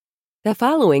The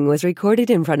following was recorded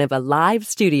in front of a live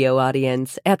studio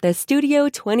audience at the Studio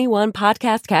 21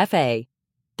 Podcast Cafe.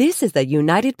 This is the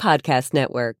United Podcast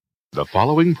Network. The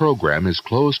following program is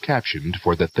closed captioned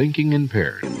for the thinking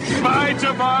impaired. By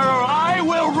tomorrow, I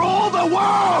will rule the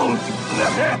world!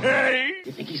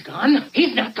 You think he's gone?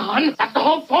 He's not gone. That's the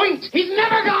whole point. He's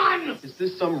never gone. Is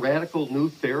this some radical new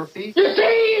therapy? You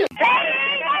see?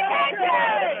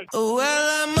 Well,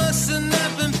 I must have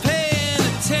not been paying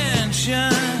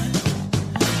attention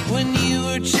when you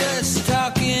were just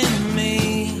talking to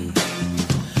me.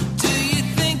 Do you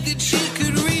think that you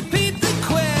could repeat the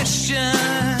question?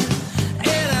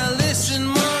 And I listened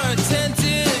more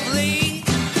attentively.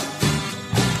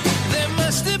 There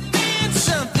must have been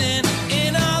something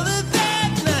in all of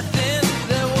that nothing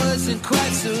that wasn't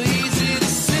quite so easy to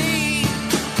see.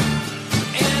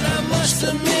 And I must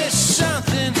have missed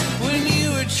something when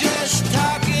you were just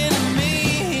talking to me.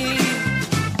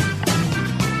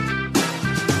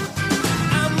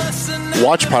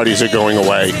 Watch parties are going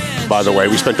away, by the way.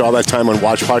 We spent all that time on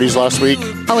watch parties last week.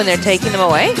 Oh, and they're taking them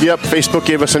away? Yep, Facebook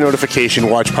gave us a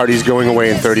notification. Watch parties going away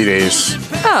in 30 days.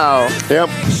 Oh. Yep.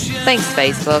 Thanks,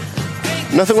 Facebook.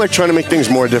 Nothing like trying to make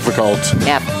things more difficult.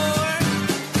 Yep.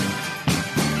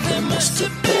 There must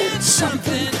have been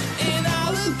something in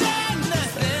all of that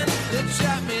nothing that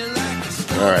shot me like a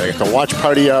storm. All right, I got the watch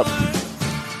party up.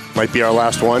 Might be our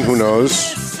last one. Who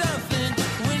knows?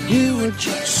 You were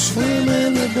just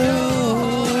slamming the door.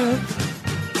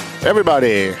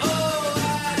 Everybody.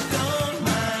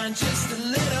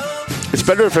 It's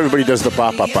better if everybody does the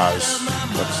ba-ba-bas.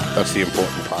 That's the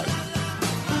important part.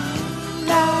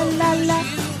 La, la, la.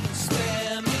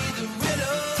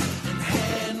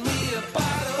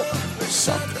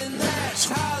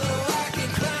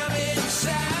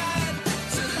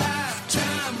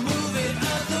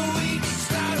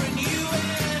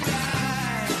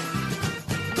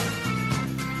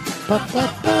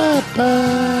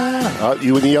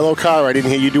 You in the yellow car. I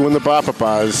didn't hear you doing the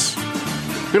ba-ba-bas.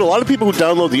 I get a lot of people who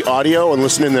download the audio and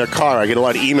listen in their car. I get a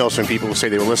lot of emails from people who say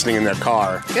they were listening in their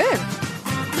car. Good.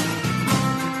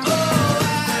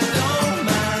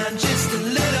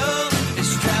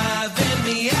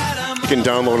 You can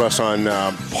download us on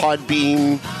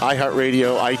Podbean,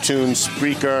 iHeartRadio, iTunes,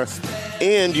 Spreaker,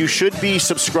 and you should be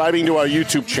subscribing to our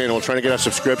YouTube channel, trying to get our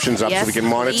subscriptions up so we can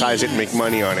monetize it and make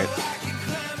money on it.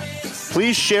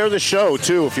 Please share the show,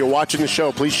 too. If you're watching the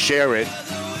show, please share it.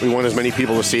 We want as many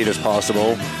people to see it as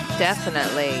possible.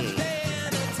 Definitely.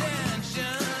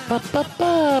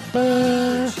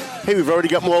 Hey, we've already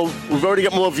got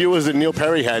more viewers than Neil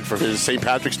Perry had for his St.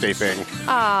 Patrick's Day thing.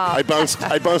 Oh. I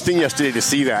bounced in yesterday to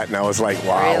see that, and I was like,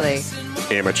 wow. Really?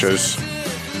 Amateurs.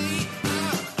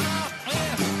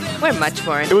 We're much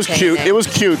more entertaining. It was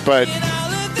cute, but...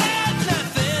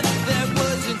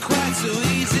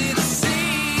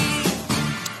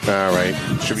 All right.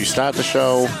 Should we start the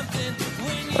show?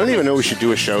 I don't even know we should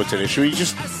do a show today. Should we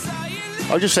just...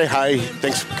 I'll just say hi.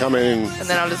 Thanks for coming. And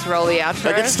then I'll just roll the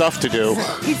outro. I got stuff to do.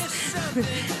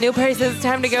 Neil Perry says it's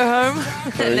time to go home.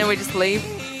 And then we just leave.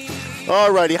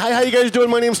 All righty. Hi, how you guys doing?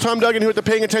 My name's Tom Duggan here at the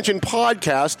Paying Attention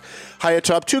Podcast. Hi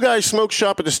atop Two Guys Smoke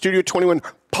Shop at the Studio 21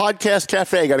 Podcast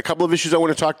Cafe. Got a couple of issues I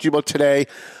want to talk to you about today.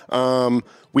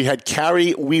 We had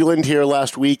Carrie Wieland here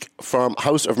last week from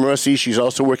House of Mercy. She's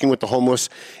also working with the homeless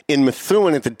in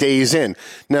Methuen at the Days Inn.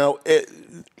 Now,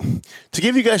 to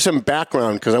give you guys some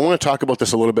background, because I want to talk about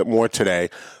this a little bit more today,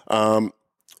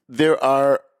 there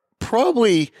are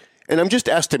probably... And I'm just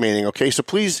estimating, okay? So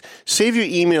please save your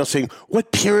email saying,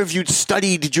 what peer-reviewed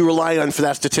study did you rely on for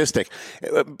that statistic?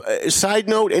 Side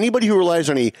note, anybody who relies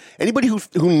on anybody who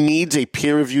needs a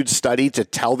peer-reviewed study to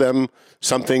tell them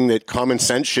something that common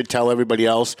sense should tell everybody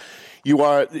else, you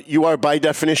are by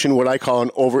definition what I call an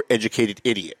overeducated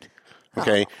idiot.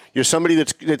 Okay, you're somebody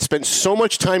that spent so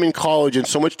much time in college and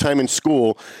so much time in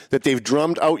school that they've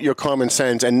drummed out your common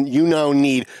sense, and you now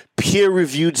need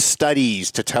peer-reviewed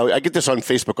studies to tell you. I get this on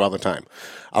Facebook all the time.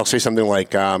 I'll say something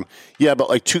like, but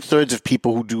like 2/3 of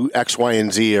people who do X, Y,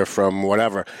 and Z are from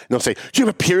whatever. And they'll say, do you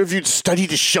have a peer-reviewed study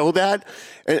to show that?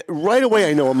 And right away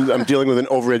I know I'm dealing with an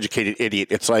overeducated idiot.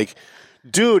 It's like,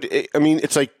 dude, I mean,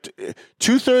 it's like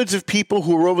 2/3 of people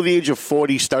who were over the age of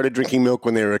 40 started drinking milk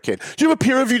when they were a kid. Do you have a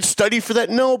peer-reviewed study for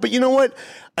that? No, but you know what?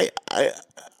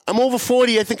 I'm over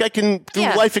 40. I think I can, through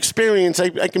life experience, I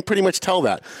can pretty much tell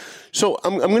that. So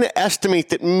I'm going to estimate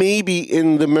that maybe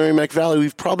in the Merrimack Valley,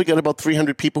 we've probably got about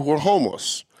 300 people who are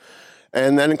homeless.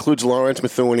 And that includes Lawrence,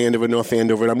 Methuen, Andover, North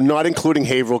Andover. And I'm not including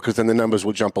Haverhill because then the numbers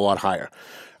will jump a lot higher.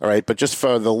 All right, but just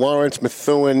for the Lawrence,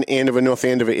 Methuen, Andover, North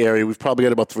Andover area, we've probably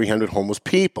got about 300 homeless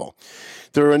people.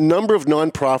 There are a number of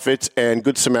nonprofits and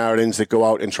Good Samaritans that go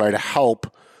out and try to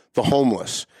help the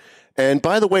homeless. And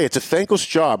by the way, it's a thankless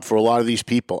job for a lot of these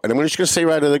people. And I'm just going to say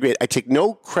right out of the gate, I take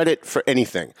no credit for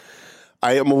anything.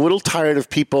 I am a little tired of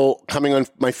people coming on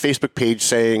my Facebook page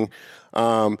saying,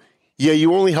 yeah,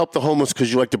 you only help the homeless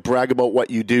because you like to brag about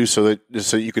what you do so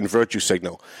you can virtue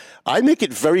signal. I make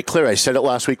it very clear. I said it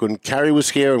last week when Carrie was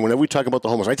here and whenever we talk about the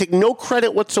homeless. I take no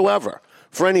credit whatsoever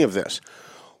for any of this.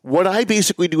 What I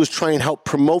basically do is try and help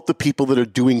promote the people that are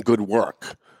doing good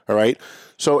work. All right?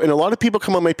 So, and a lot of people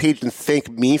come on my page and thank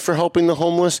me for helping the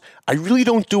homeless. I really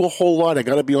don't do a whole lot. I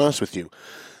got to be honest with you.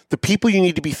 The people you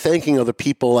need to be thanking are the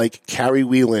people like Carrie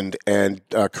Wieland and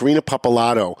Karina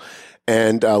Papalato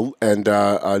and Mr.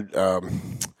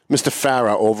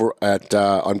 Farah over at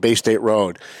on Bay State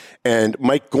Road, and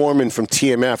Mike Gorman from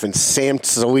TMF, and Sam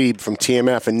Salib from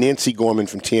TMF, and Nancy Gorman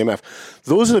from TMF.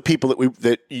 Those are the people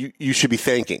that you should be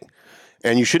thanking,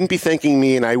 and you shouldn't be thanking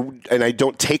me. And I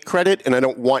don't take credit, and I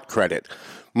don't want credit.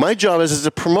 My job is as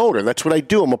a promoter. That's what I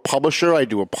do. I'm a publisher. I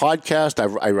do a podcast.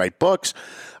 I write books.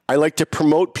 I like to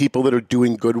promote people that are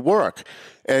doing good work.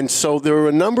 And so there are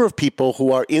a number of people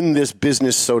who are in this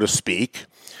business, so to speak,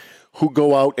 who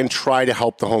go out and try to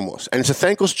help the homeless. And it's a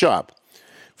thankless job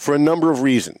for a number of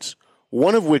reasons.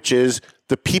 One of which is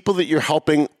the people that you're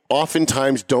helping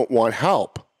oftentimes don't want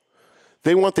help.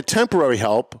 They want the temporary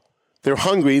help. They're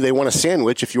hungry. They want a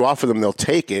sandwich. If you offer them, they'll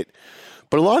take it.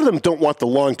 But a lot of them don't want the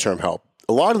long-term help.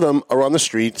 A lot of them are on the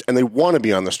streets, and they want to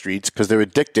be on the streets because they're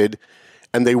addicted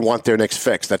and they want their next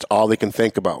fix. That's all they can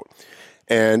think about.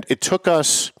 And it took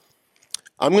us,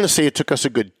 I'm going to say it took us a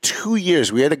good 2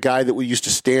 years. We had a guy that we used to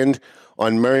stand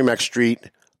on Merrimack Street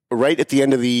right at the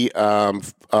end of the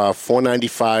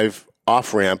 495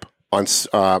 off-ramp on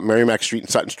Merrimack Street and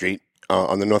Sutton Street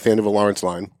on the north end of the Lawrence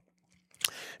line.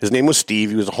 His name was Steve.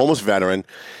 He was a homeless veteran,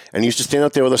 and he used to stand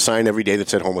out there with a sign every day that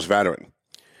said homeless veteran.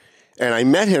 And I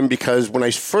met him because when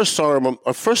I first saw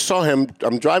him,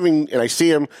 I'm driving and I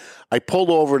see him, I pulled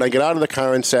over and I get out of the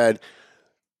car and said,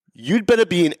 "You'd better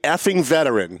be an effing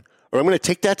veteran or I'm going to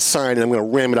take that sign and I'm going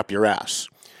to ram it up your ass."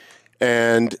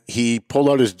 And he pulled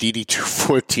out his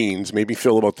DD-214s, made me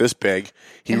feel about this big.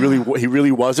 He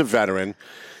really was a veteran.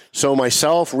 So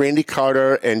myself, Randy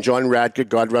Carter, and John Radke,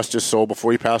 God rest his soul,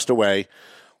 before he passed away,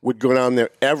 would go down there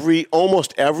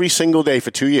almost every single day for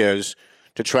 2 years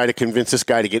to try to convince this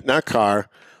guy to get in our car,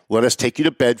 let us take you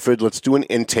to Bedford, let's do an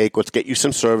intake, let's get you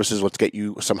some services, let's get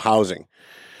you some housing.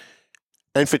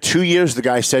 And for 2 years, the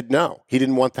guy said no. He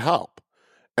didn't want the help.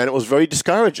 And it was very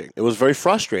discouraging. It was very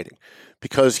frustrating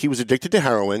because he was addicted to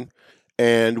heroin.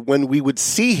 And when we would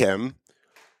see him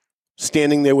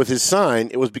standing there with his sign,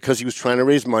 it was because he was trying to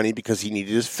raise money because he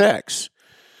needed his fix.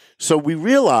 So we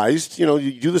realized,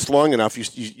 you do this long enough,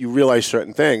 you realize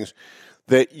certain things,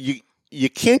 that you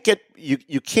can't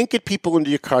get people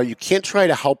into your car. You can't try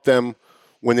to help them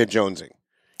when they're jonesing.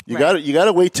 You got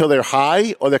to wait till they're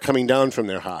high or they're coming down from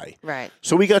their high. Right.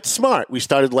 So we got smart. We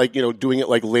started doing it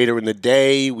later in the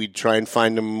day. We'd try and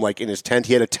find him in his tent.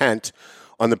 He had a tent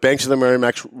on the banks of the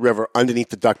Merrimack River underneath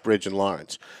the Duck Bridge in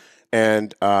Lawrence.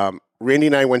 And Randy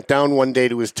and I went down one day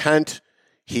to his tent.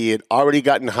 He had already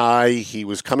gotten high. He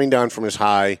was coming down from his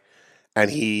high.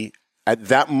 And he, at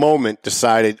that moment,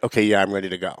 decided, okay, yeah, I'm ready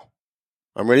to go.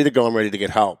 I'm ready to go. I'm ready to get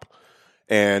help.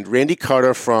 And Randy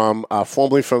Carter,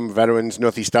 formerly from Veterans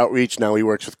Northeast Outreach, now he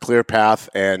works with ClearPath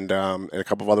and a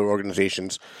couple of other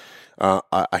organizations.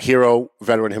 A hero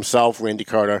veteran himself, Randy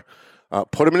Carter,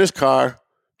 put him in his car,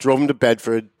 drove him to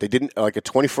Bedford. They didn't a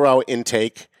 24-hour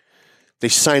intake. They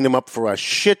signed him up for a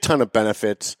shit ton of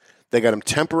benefits. They got him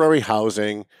temporary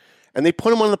housing, and they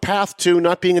put him on the path to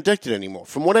not being addicted anymore.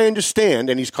 From what I understand,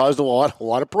 and he's caused a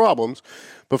lot of problems,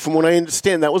 but from what I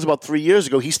understand, that was about 3 years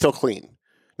ago. He's still clean.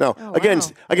 Now,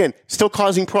 again, still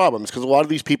causing problems because a lot of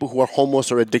these people who are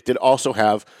homeless or addicted also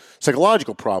have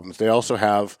psychological problems. They also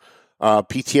have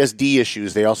PTSD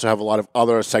issues. They also have a lot of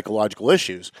other psychological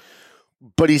issues.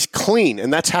 But he's clean,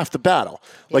 and that's half the battle.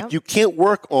 Yep. You can't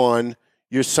work on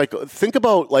your psycho. Think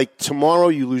about tomorrow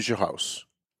you lose your house.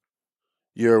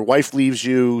 Your wife leaves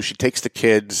you. She takes the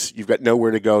kids. You've got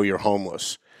nowhere to go. You're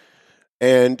homeless,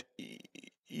 and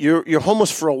you're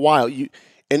homeless for a while. And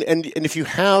if you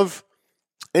have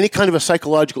any kind of a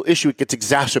psychological issue, it gets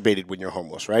exacerbated when you're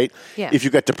homeless, right? Yeah. If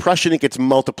you've got depression, it gets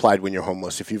multiplied when you're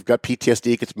homeless. If you've got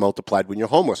PTSD, it gets multiplied when you're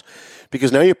homeless.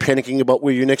 Because now you're panicking about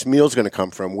where your next meal is going to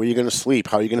come from, where you're going to sleep,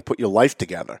 how you're going to put your life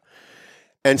together.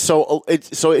 And so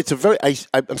it's a very,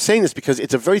 I'm saying this because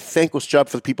it's a very thankless job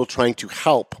for the people trying to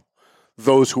help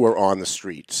those who are on the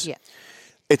streets. Yeah.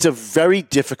 It's a very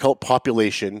difficult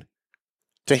population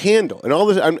to handle. And all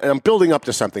this, I'm building up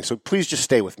to something, so please just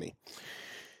stay with me.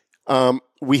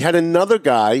 We had another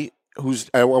guy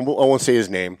I won't say his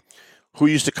name, who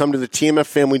used to come to the TMF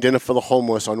family dinner for the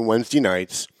homeless on Wednesday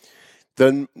nights.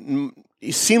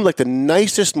 He seemed like the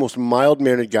nicest, most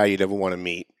mild-mannered guy you'd ever want to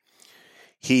meet.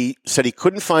 He said he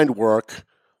couldn't find work.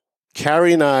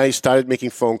 Carrie and I started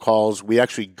making phone calls. We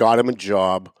actually got him a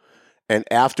job. And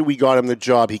after we got him the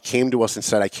job, he came to us and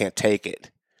said, I can't take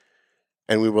it.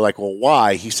 And we were like, well,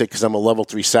 why? He said, because I'm a level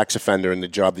 3 sex offender and the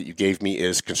job that you gave me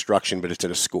is construction, but it's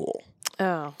at a school.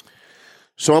 Oh.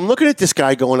 So I'm looking at this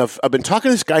guy going, I've been talking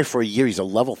to this guy for a year. He's a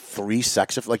level 3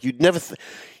 sex offender. Like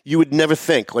you would never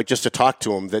think, like just to talk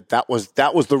to him, that was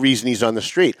the reason he's on the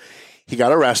street. He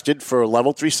got arrested for a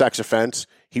level 3 sex offense.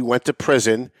 He went to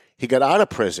prison. He got out of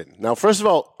prison. Now, first of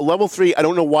all, level 3, I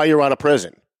don't know why you're out of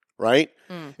prison, right?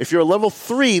 If you're a level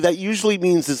 3, that usually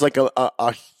means there's like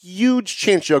a huge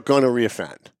chance you're going to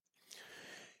reoffend.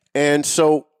 And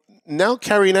so now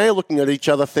Carrie and I are looking at each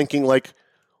other thinking like,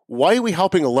 why are we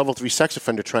helping a level 3 sex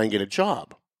offender try and get a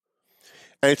job?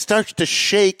 And it starts to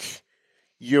shake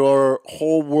your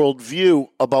whole worldview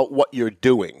about what you're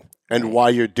doing and why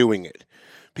you're doing it.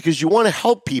 Because you want to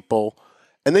help people,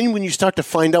 and then when you start to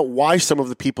find out why some of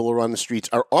the people who are on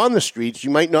the streets,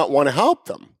 you might not want to help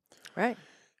them. Right.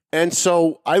 And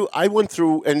so I went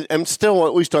through, and I'm still,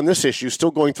 at least on this issue,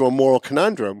 still going through a moral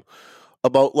conundrum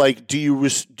about, like, do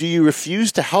you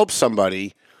refuse to help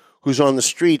somebody who's on the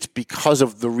streets because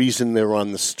of the reason they're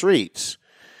on the streets?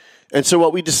 And so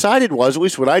what we decided was, at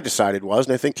least what I decided was,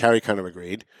 and I think Carrie kind of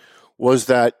agreed, was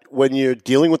that when you're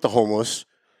dealing with the homeless,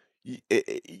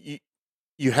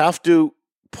 you have to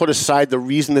put aside the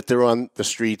reason that they're on the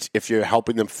streets if you're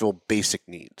helping them fill basic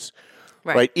needs.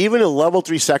 Right? Even a level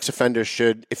 3 sex offender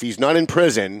should, if he's not in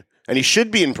prison, and he should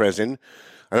be in prison,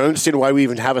 I don't understand why we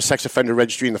even have a sex offender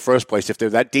registry in the first place if they're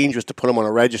that dangerous to put them on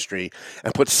a registry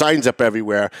and put signs up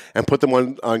everywhere and put them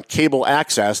on cable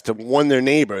access to warn their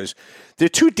neighbors. They're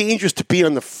too dangerous to be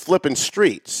on the flipping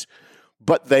streets,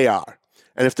 but they are.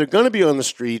 And if they're going to be on the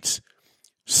streets,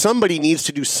 somebody needs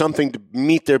to do something to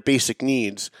meet their basic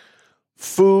needs: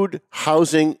 food,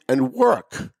 housing, and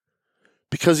work.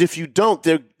 Because if you don't,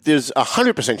 there's a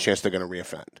 100% chance they're going to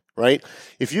reoffend, right?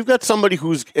 If you've got somebody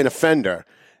who's an offender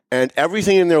and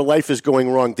everything in their life is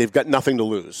going wrong, they've got nothing to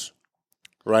lose,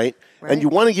 right? And you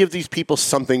want to give these people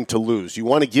something to lose. You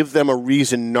want to give them a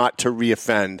reason not to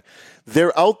reoffend.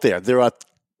 They're out there. There are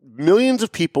millions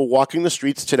of people walking the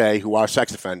streets today who are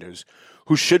sex offenders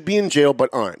who should be in jail but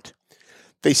aren't.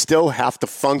 They still have to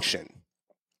function.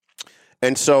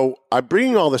 And so I'm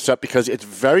bringing all this up because it's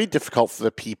very difficult for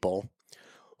the people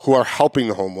who are helping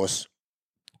the homeless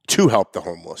to help the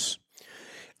homeless.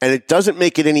 And it doesn't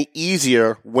make it any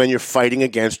easier when you're fighting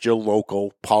against your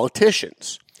local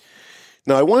politicians.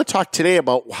 Now, I want to talk today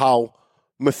about how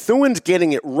Methuen's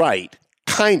getting it right,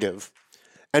 kind of,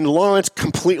 and Lawrence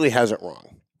completely has it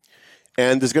wrong.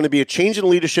 And there's going to be a change in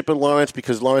leadership in Lawrence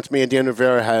because Lawrence Mayor Dan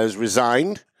Rivera has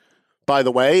resigned. By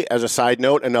the way, as a side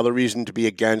note, another reason to be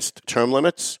against term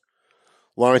limits.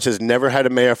 Lawrence has never had a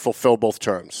mayor fulfill both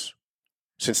terms.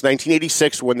 Since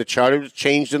 1986, when the charter was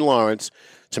changed in Lawrence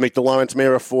to make the Lawrence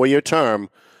mayor a 4-year term,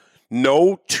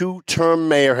 no 2-term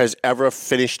mayor has ever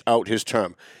finished out his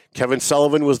term. Kevin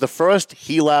Sullivan was the first.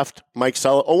 He left. Mike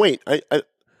Sullivan. Oh, wait.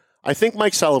 I think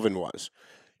Mike Sullivan was.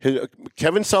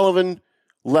 Kevin Sullivan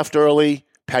left early.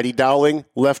 Patty Dowling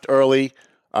left early.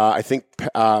 I think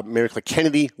Mary Claire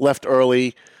Kennedy left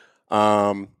early.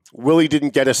 Willie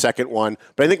didn't get a second one,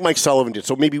 but I think Mike Sullivan did.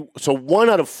 So 1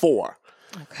 out of 4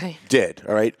 did.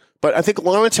 All right. But I think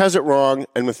Lawrence has it wrong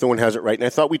and Methuen has it right. And I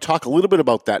thought we'd talk a little bit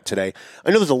about that today.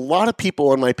 I know there's a lot of people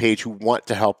on my page who want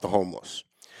to help the homeless.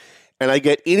 And I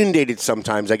get inundated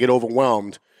sometimes. I get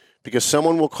overwhelmed because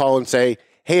someone will call and say,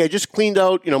 hey, I just cleaned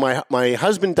out, my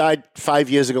husband died 5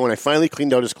 years ago and I finally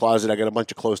cleaned out his closet. I got a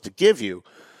bunch of clothes to give you.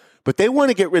 But they want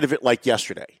to get rid of it like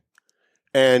yesterday.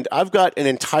 And I've got an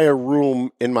entire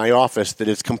room in my office that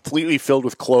is completely filled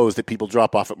with clothes that people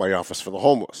drop off at my office for the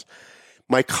homeless.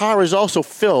 My car is also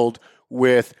filled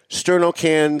with Sterno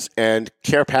cans and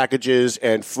care packages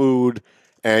and food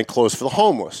and clothes for the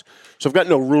homeless. So I've got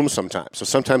no room sometimes. So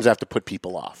sometimes I have to put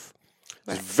people off.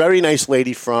 Right. There's a very nice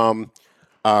lady from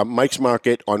Mike's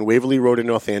Market on Waverly Road in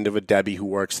North Andover, Debbie, who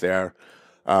works there,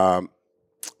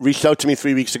 reached out to me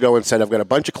 3 weeks ago and said, I've got a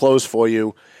bunch of clothes for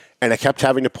you. And I kept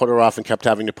having to put her off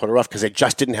because I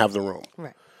just didn't have the room.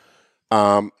 Right.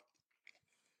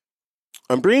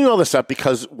 I'm bringing all this up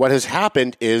because what has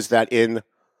happened is that in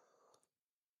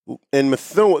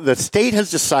Methuen, the state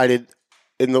has decided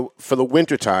for the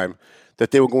wintertime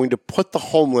that they were going to put the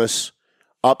homeless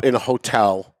up in a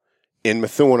hotel in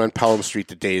Methuen on Pelham Street,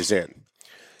 the Days Inn.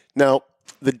 Now,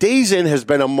 the Days Inn has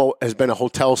been a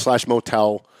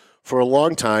hotel/motel for a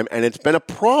long time, and it's been a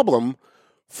problem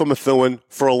for Methuen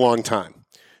for a long time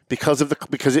because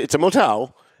it's a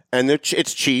motel and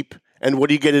it's cheap. And what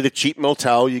do you get at a cheap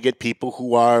motel? You get people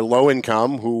who are low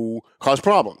income who cause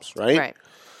problems, right? Right.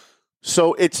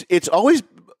 So it's always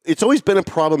been a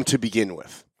problem to begin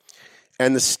with.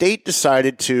 And the state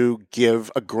decided to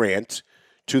give a grant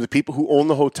to the people who own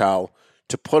the hotel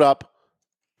to put up,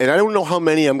 and I don't know how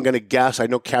many I'm going to guess. I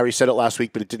know Carrie said it last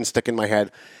week, but it didn't stick in my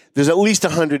head. There's at least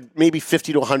 100, maybe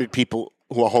 50 to 100 people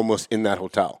who are homeless in that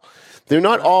hotel. They're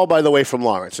not all, by the way, from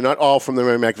Lawrence. They're not all from the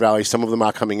Merrimack Valley. Some of them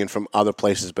are coming in from other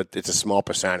places, but it's a small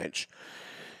percentage.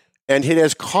 And it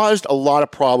has caused a lot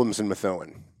of problems in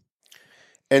Methuen.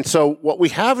 And so what we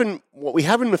have in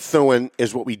Methuen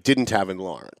is what we didn't have in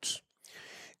Lawrence.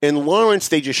 In Lawrence,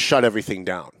 they just shut everything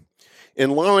down.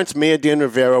 In Lawrence, Mayor Dan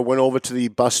Rivera went over to the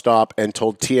bus stop and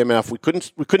told TMF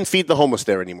we couldn't feed the homeless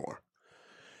there anymore.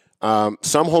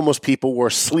 Some homeless people were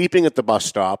sleeping at the bus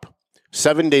stop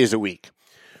 7 days a week.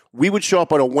 We would show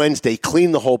up on a Wednesday,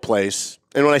 clean the whole place.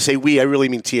 And when I say we, I really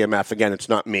mean TMF. Again, it's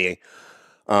not me.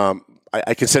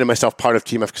 I consider myself part of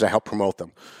TMF because I help promote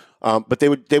them. But they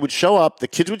would show up. The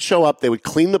kids would show up. They would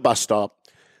clean the bus stop.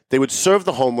 They would serve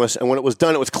the homeless. And when it was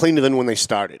done, it was cleaner than when they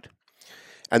started.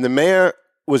 And the mayor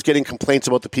was getting complaints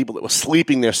about the people that were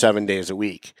sleeping there 7 days a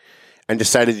week and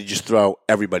decided to just throw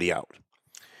everybody out.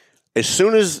 As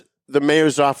soon as the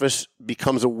mayor's office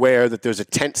becomes aware that there's a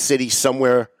tent city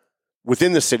somewhere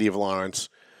within the city of Lawrence,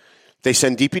 they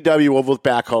send DPW over with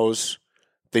backhoes.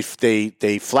 They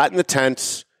flatten the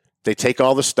tents. They take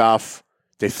all the stuff.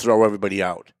 They throw everybody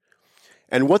out.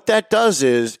 And what that does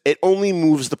is it only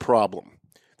moves the problem.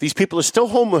 These people are still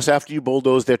homeless after you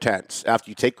bulldoze their tents,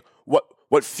 after you take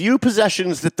what few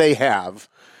possessions that they have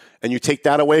and you take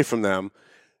that away from them.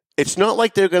 It's not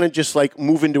like they're going to just like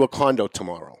move into a condo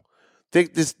tomorrow.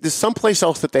 There's someplace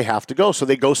else that they have to go, so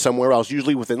they go somewhere else,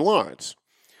 usually within Lawrence.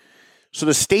 So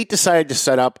the state decided to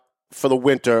set up for the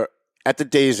winter at the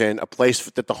Days Inn a place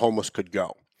that the homeless could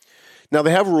go. Now,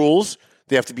 they have rules.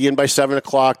 They have to be in by 7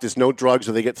 o'clock. There's no drugs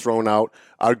or they get thrown out.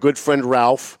 Our good friend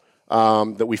Ralph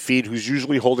that we feed, who's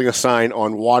usually holding a sign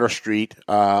on Water Street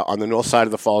on the north side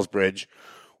of the Falls Bridge,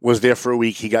 was there for a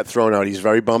week. He got thrown out. He's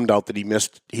very bummed out that he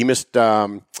missed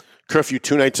curfew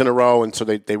 2 nights in a row, and so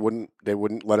they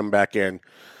wouldn't let him back in.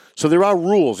 So there are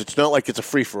rules. It's not like it's a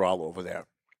free-for-all over there.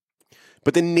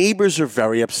 But the neighbors are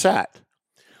very upset.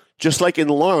 Just like in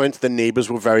Lawrence, the neighbors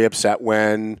were very upset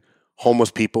when homeless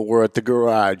people were at the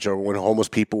garage or when homeless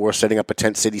people were setting up a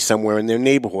tent city somewhere in their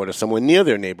neighborhood or somewhere near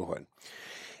their neighborhood.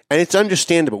 And it's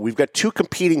understandable. We've got two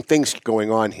competing things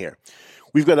going on here.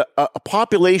 We've got a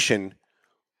population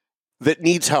that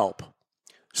needs help,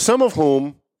 some of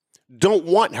whom don't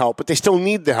want help, but they still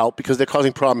need the help because they're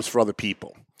causing problems for other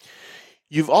people.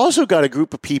 You've also got a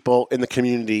group of people in the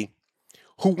community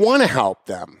who want to help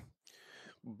them.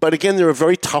 But again, they're a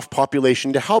very tough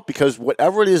population to help because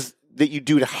whatever it is that you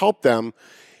do to help them,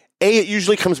 it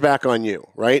usually comes back on you,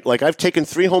 right? Like I've taken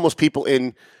 3 homeless people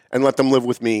in and let them live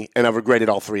with me, and I've regretted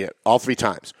all three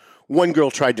times. One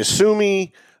girl tried to sue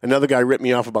me. Another guy ripped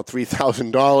me off about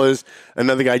 $3,000.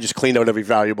 Another guy just cleaned out every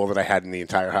valuable that I had in the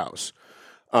entire house.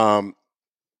 And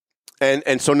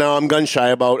so now I'm gun shy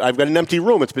about, I've got an empty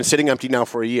room. It's been sitting empty now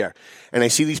for a year. And I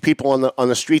see these people on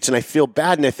the streets and I feel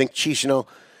bad and I think, geez,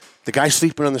 the guy's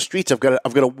sleeping on the streets. I've got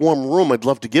a warm room. I'd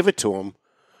love to give it to him.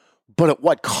 But at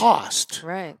what cost?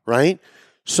 Right. Right?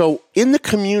 So in the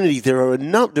community, there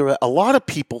are a lot of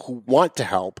people who want to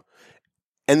help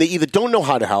and they either don't know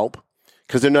how to help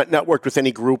because they're not networked with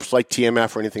any groups like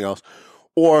TMF or anything else,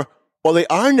 or they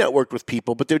are networked with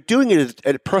people, but they're doing it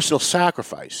at a personal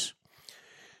sacrifice.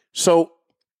 So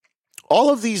all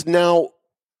of these now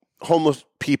homeless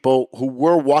people who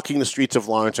were walking the streets of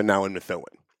Lawrence are now in Methuen.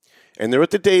 And they're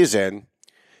at the Days Inn,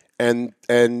 and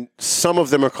some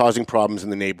of them are causing problems in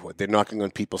the neighborhood. They're knocking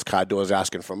on people's car doors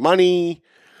asking for money,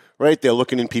 right? They're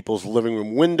looking in people's living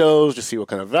room windows to see what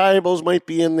kind of valuables might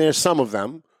be in there. Some of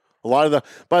them. By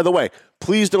the way,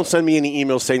 please don't send me any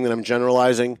emails saying that I'm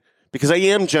generalizing, because I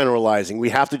am generalizing. We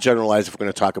have to generalize if we're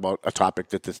going to talk about a topic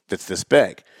that's this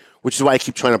big, which is why I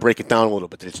keep trying to break it down a little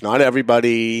bit. It's not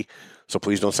everybody, so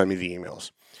please don't send me the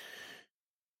emails.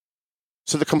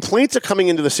 So the complaints are coming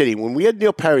into the city. When we had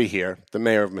Neil Perry here, the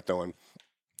mayor of Methuen,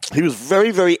 he was very,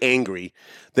 very angry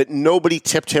that nobody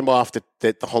tipped him off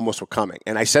that the homeless were coming.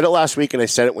 And I said it last week, and I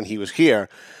said it when he was here.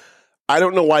 I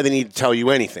don't know why they need to tell you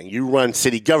anything. You run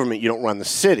city government. You don't run the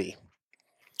city.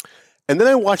 And then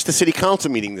I watched the city council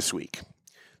meeting this week.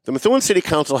 The Methuen City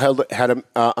Council had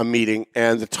a meeting,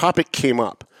 and the topic came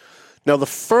up. Now, the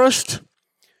first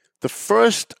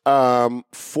 4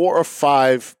 or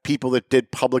 5 people that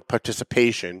did public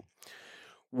participation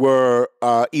were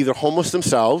either homeless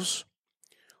themselves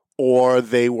or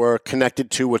they were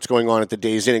connected to what's going on at the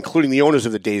Days Inn, including the owners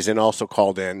of the Days Inn also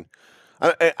called in.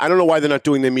 I don't know why they're not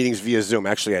doing their meetings via Zoom.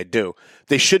 Actually, I do.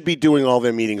 They should be doing all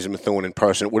their meetings in Methuen in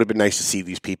person. It would have been nice to see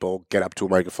these people get up to a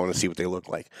microphone and see what they look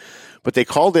like. But they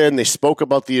called in. They spoke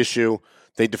about the issue.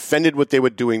 They defended what they were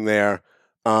doing there.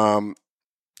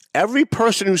 Every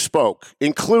person who spoke,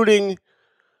 including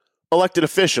elected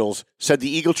officials, said the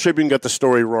Eagle Tribune got the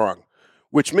story wrong,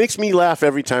 which makes me laugh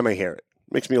every time I hear it.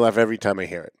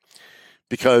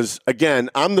 Because, again,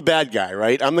 I'm the bad guy,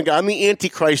 right? I'm the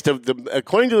Antichrist of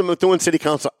according to the Methuen City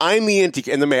Council, I'm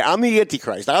the mayor. I'm the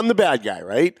Antichrist. I'm the bad guy,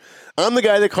 right? I'm the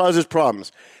guy that causes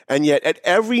problems. And yet, at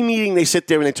every meeting, they sit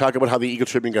there and they talk about how the Eagle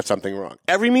Tribune got something wrong.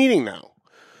 Every meeting now.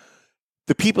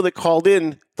 The people that called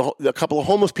in, a couple of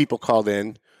homeless people called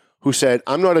in who said,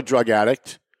 I'm not a drug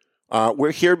addict.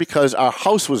 We're here because our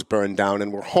house was burned down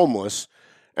and we're homeless.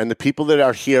 And the people that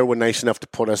are here were nice enough to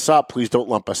put us up. Please don't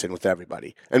lump us in with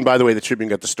everybody. And by the way, the Tribune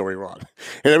got the story wrong.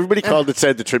 And everybody called and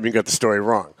said the Tribune got the story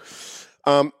wrong.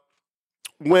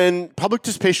 When public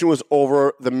participation was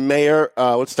over, the mayor,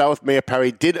 let's start with Mayor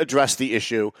Perry, did address the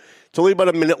issue. It's only about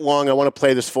a minute long. I want to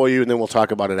play this for you, and then we'll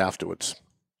talk about it afterwards.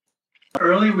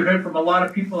 Earlier, we heard from a lot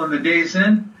of people in the Days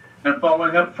Inn, and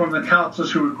following up from the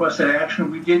councilors who requested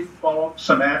action, we did follow up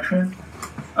some action.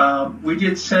 We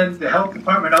did send the health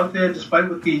department out there, despite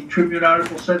what the Tribune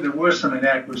article said, there were some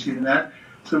inaccuracies in that.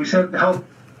 So we sent the health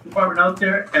department out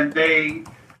there, and they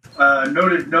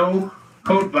noted no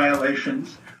code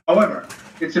violations. However,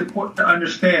 it's important to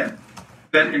understand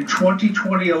that in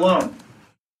 2020 alone,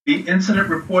 the incident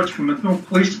reports from the Methuen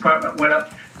Police Department went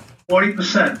up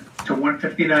 40% to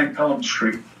 159 Pelham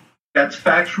Street. That's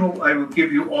factual. I will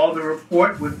give you all the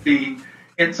report with the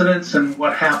incidents and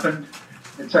what happened,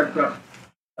 etc.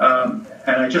 And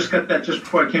I just got that just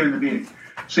before I came in the meeting.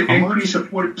 So an increase of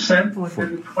 40%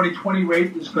 in the 2020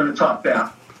 rate is going to top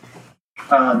that.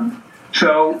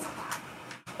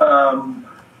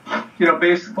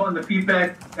 Based upon the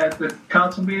feedback at the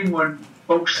council meeting when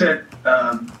folks said,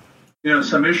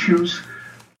 some issues,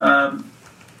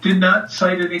 did not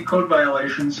cite any code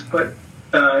violations, but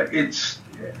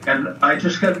and I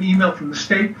just got an email from the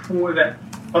state for that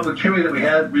public hearing that we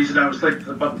had. The reason I was late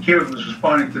for the public hearing was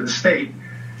responding to the state.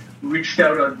 We reached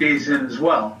out on Days Inn as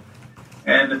well.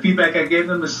 And the feedback I gave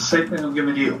them is the same thing I'm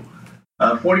giving you.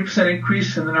 40%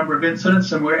 increase in the number of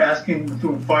incidents, and we're asking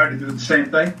Methuen Fire to do the same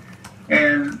thing.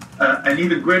 And an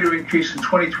even greater increase in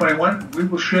 2021. We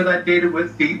will share that data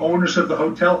with the owners of the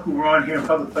hotel who were on here in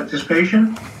public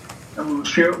participation, and we will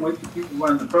share it with the people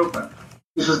running the program.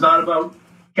 This is not about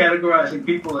categorizing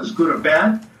people as good or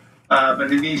bad,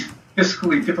 but in these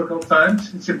fiscally difficult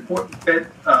times, it's important that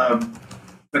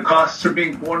the costs are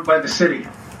being borne by the city.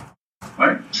 All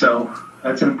right? So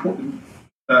that's an important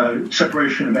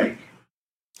separation to make.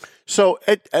 So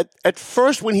at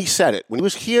first when he said it, when he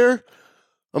was here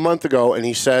a month ago and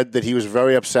he said that he was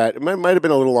very upset, it might have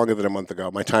been a little longer than a month ago.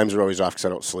 My times are always off because I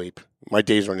don't sleep. My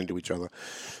days run into each other.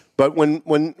 But when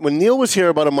Neil was here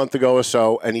about a month ago or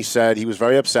so, and he said he was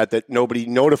very upset that nobody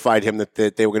notified him that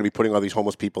they were going to be putting all these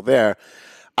homeless people there,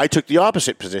 I took the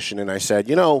opposite position, and I said,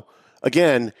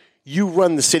 again, you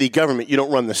run the city government. You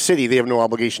don't run the city. They have no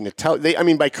obligation to tell.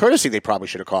 By courtesy, they probably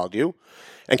should have called you.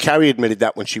 And Carrie admitted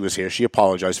that when she was here. She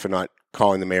apologized for not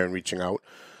calling the mayor and reaching out.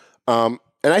 And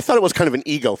I thought it was kind of an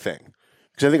ego thing.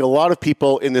 Because I think a lot of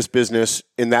people in this business,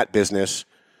 in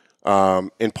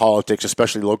politics,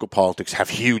 especially local politics, have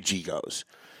huge egos.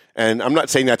 And I'm not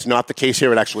saying that's not the case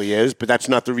here. It actually is. But that's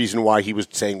not the reason why he was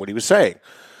saying what he was saying.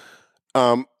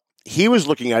 He was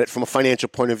looking at it from a financial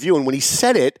point of view. And when he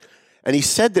said it, and he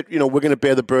said that, we're going to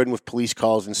bear the burden with police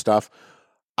calls and stuff,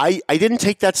 I didn't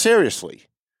take that seriously.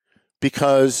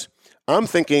 Because I'm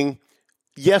thinking,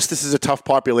 yes, this is a tough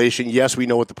population. Yes, we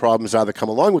know what the problems are that come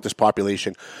along with this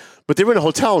population. But they're in a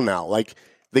hotel now. Like,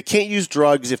 they can't use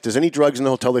drugs. If there's any drugs in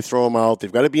the hotel, they throw them out.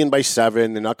 They've got to be in by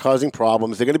 7. They're not causing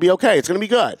problems. They're going to be okay. It's going to be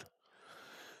good.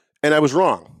 And I was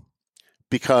wrong.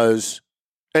 Because,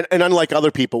 and unlike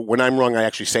other people, when I'm wrong, I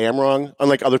actually say I'm wrong.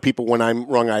 Unlike other people, when I'm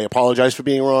wrong, I apologize for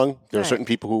being wrong. There are certain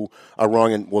people who are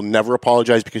wrong and will never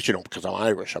apologize because, because I'm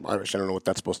Irish. I don't know what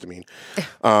that's supposed to mean.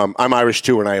 I'm Irish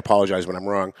too, and I apologize when I'm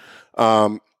wrong.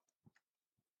 I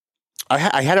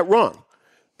had it wrong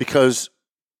because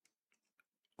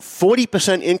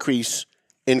 40% increase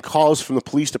in calls from the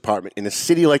police department in a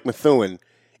city like Methuen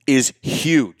is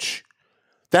huge.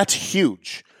 That's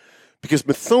huge. Because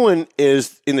Methuen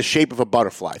is in the shape of a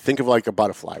butterfly. Think of like a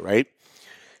butterfly, right?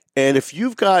 And if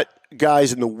you've got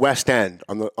guys in the West End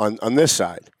on this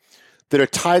side that are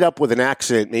tied up with an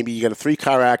accident, maybe you got a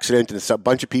 3-car accident and it's a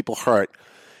bunch of people hurt,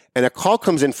 and a call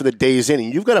comes in for the Days Inn,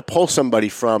 and you've got to pull somebody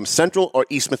from Central or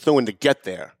East Methuen to get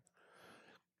there,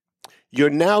 you're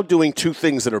now doing two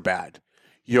things that are bad.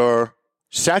 You're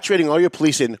saturating all your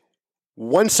police in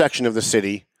one section of the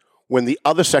city when the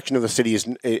other section of the city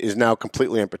is now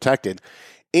completely unprotected,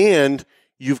 and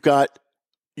you've got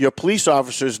your police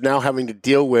officers now having to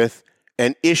deal with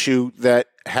an issue that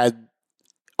had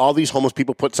all these homeless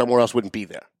people put somewhere else wouldn't be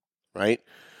there, right?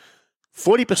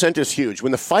 40% is huge.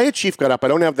 When the fire chief got up, I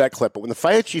don't have that clip, but when the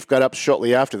fire chief got up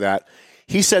shortly after that,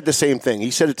 he said the same thing.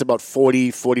 He said it's about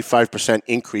 45%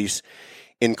 increase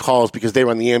in calls because they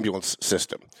run the ambulance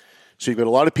system. So you've got a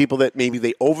lot of people that maybe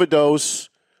they overdose,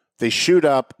 they shoot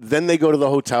up, then they go to the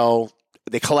hotel,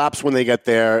 they collapse when they get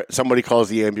there, somebody calls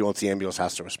the ambulance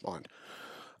has to respond.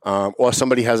 Or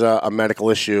somebody has a medical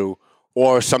issue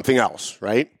or something else,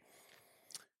 right?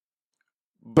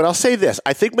 But I'll say this.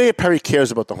 I think Mayor Perry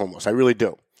cares about the homeless. I really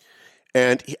do.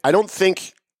 And I don't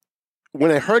think,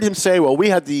 when I heard him say, well, we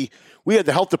had the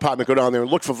health department go down there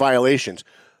and look for violations.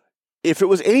 If it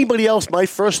was anybody else, my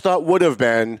first thought would have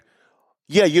been,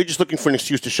 yeah, you're just looking for an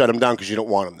excuse to shut them down because you don't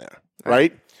want them there,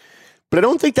 right? But I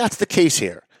don't think that's the case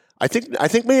here. I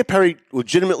think Mayor Perry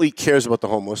legitimately cares about the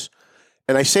homeless.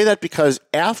 And I say that because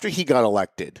after he got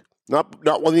elected,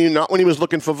 not when he was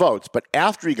looking for votes, but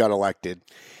after he got elected,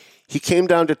 he came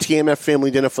down to TMF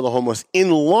Family Dinner for the Homeless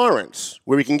in Lawrence,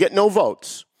 where he can get no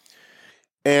votes.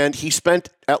 And he spent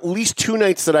at least 2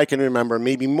 nights that I can remember,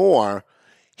 maybe more,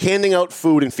 handing out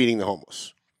food and feeding the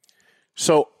homeless.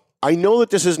 So I know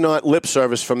that this is not lip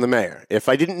service from the mayor. If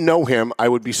I didn't know him, I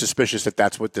would be suspicious that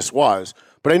that's what this was.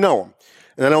 But I know him,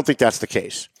 and I don't think that's the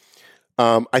case.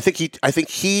 I think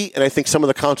he, and I think some of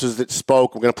the councilors that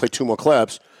spoke, we're going to play 2 more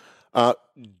clips,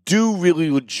 do really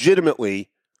legitimately,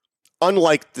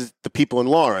 unlike the people in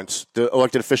Lawrence, the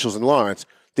elected officials in Lawrence,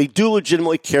 they do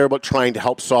legitimately care about trying to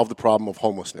help solve the problem of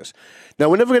homelessness. Now,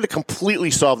 we're never going to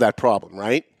completely solve that problem,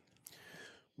 right?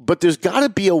 But there's got to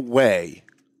be a way,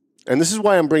 and this is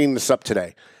why I'm bringing this up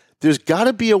today, there's got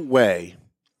to be a way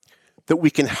that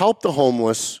we can help the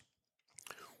homeless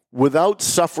without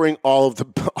suffering all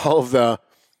of the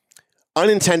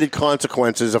unintended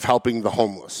consequences of helping the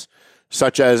homeless,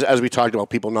 such as we talked about,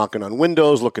 people knocking on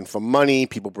windows, looking for money,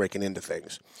 people breaking into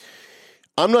things.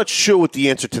 I'm not sure what the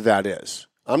answer to that is.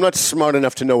 I'm not smart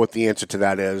enough to know what the answer to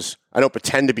that is. I don't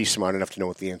pretend to be smart enough to know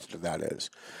what the answer to that is.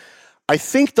 I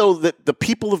think, though, that the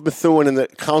people of Methuen and the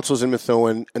councils in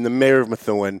Methuen and the mayor of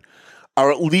Methuen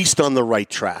are at least on the right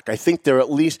track. I think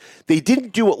they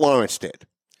didn't do what Lawrence did.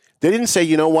 They didn't say,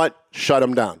 you know what, shut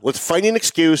them down. Let's find an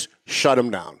excuse, shut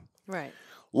them down. Right.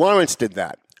 Lawrence did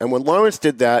that. And when Lawrence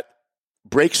did that,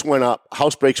 brakes went up,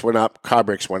 house brakes went up, car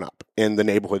brakes went up in the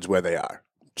neighborhoods where they are.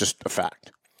 Just a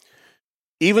fact.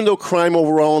 Even though crime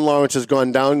overall in Lawrence has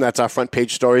gone down, that's our front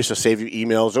page story, so save your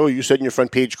emails. Oh, you said in your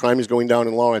front page crime is going down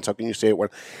in Lawrence. How can you say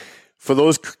it? For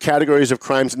those categories of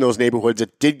crimes in those neighborhoods,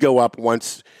 it did go up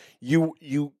once. You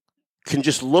can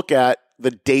just look at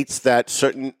the dates that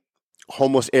certain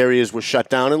homeless areas were shut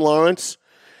down in Lawrence,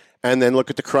 and then look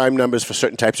at the crime numbers for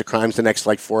certain types of crimes the next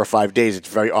 4 or 5 days. It's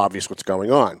very obvious what's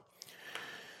going on.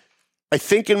 I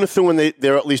think in Methuen,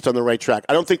 they're at least on the right track.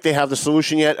 I don't think they have the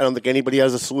solution yet. I don't think anybody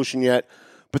has a solution yet.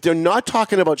 But they're not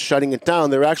talking about shutting it down.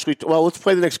 They're actually, well, let's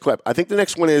play the next clip. I think the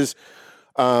next one is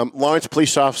Lawrence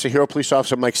police officer, hero police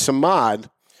officer Mike Samad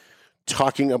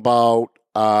talking about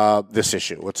this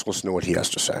issue. Let's listen to what he has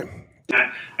to say.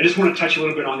 I just want to touch a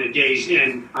little bit on the Days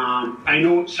Inn. I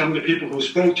know some of the people who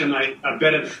spoke tonight are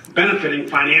benefiting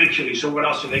financially, so what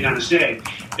else are they going to say?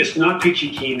 It's not peachy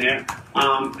keen there.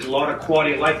 There's a lot of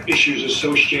quality of life issues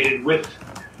associated with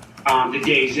the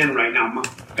Days Inn right now.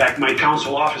 In fact, my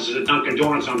council office is at Dunkin'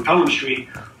 Donuts on Pelham Street,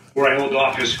 where I hold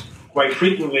office quite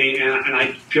frequently, and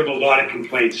I field a lot of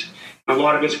complaints. A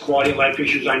lot of it's quality of life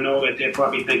issues. I know that they're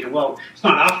probably thinking, well, it's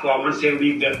not our fault. Once they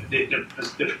leave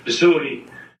the facility,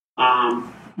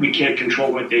 we can't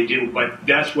control what they do. But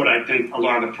that's what I think a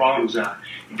lot of the problems are.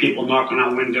 People knocking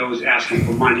on windows, asking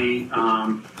for money,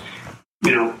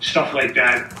 stuff like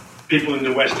that. People in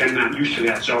the West End not used to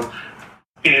that. So,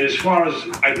 and as far as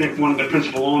I think one of the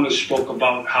principal owners spoke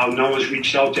about how no one's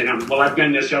reached out to him. Well, I've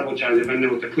been there several times. I've been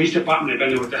there with the police department. I've been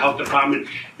there with the health department.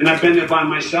 And I've been there by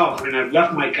myself. And I've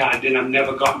left my card. Then I've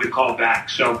never gotten a call back.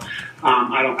 So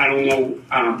I don't know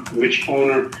which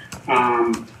owner,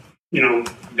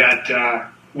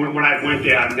 when I went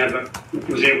there, I never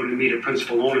was able to meet a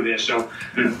principal owner there. So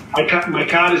my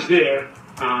card is there.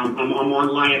 I'm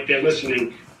online if they're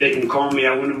listening. They can call me.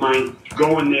 I wouldn't mind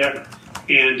going there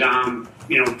and,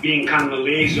 being kind of a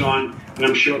liaison. And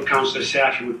I'm sure Councillor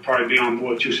Saffy would probably be on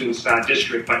board too, since it's our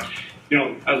district. But,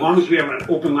 as long as we have an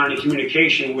open line of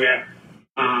communication where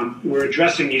we're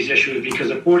addressing these issues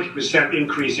because a 40%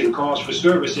 increase in calls for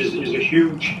services is a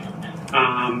huge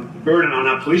burden on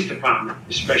our police department,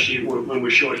 especially when we're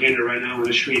short-handed right now on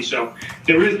the street. So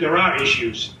there are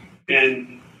issues,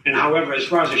 and however, as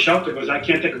far as the shelter goes, I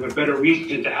can't think of a better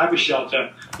reason to have a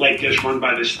shelter like this run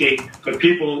by the state for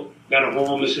people that are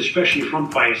homeless, especially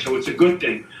from fire. So it's a good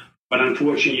thing. But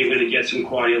unfortunately, you're going to get some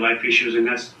quality of life issues, and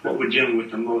that's what we're dealing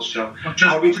with the most. So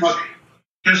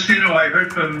just you know, I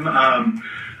heard from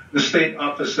the State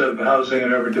Office of Housing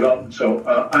and Urban Development. So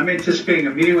I'm anticipating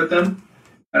a meeting with them,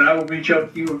 and I will reach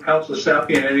out to you and Councilor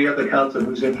Sappi and any other councilor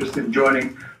who's interested in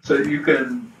joining so that you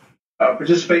can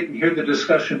participate and hear the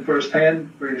discussion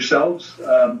firsthand for yourselves.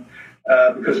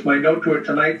 Because my note to her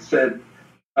tonight said,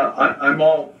 I'm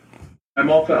all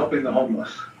for helping the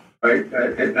homeless, right?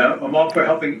 I'm all for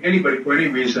helping anybody for any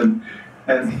reason.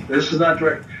 And this is not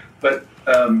direct, but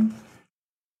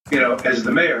you know, as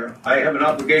the mayor, I have an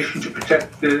obligation to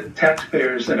protect the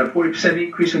taxpayers, and a 40%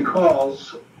 increase in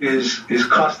calls is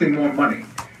costing more money,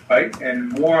 right?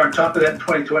 And more on top of that in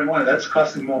 2021, that's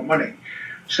costing more money.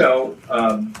 So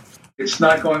it's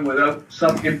not going without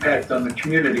some impact on the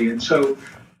community. And so,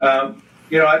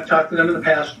 you know, I've talked to them in the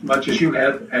past, much as you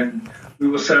have, and we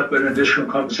will set up an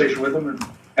additional conversation with them, and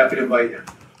happy to invite you.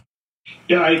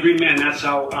 Yeah, I agree, man. That's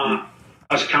how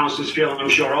us councilors feel, and I'm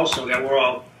sure also that we're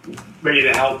all ready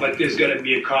to help, but there's got to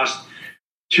be a cost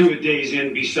to the days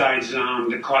in besides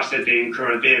the cost that they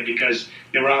incur there, because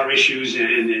there are issues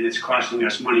and it's costing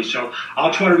us money. So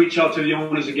I'll try to reach out to the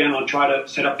owners again. I'll try to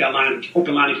set up that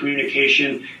open line of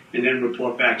communication and then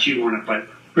report back to you on it. But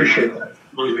appreciate that. As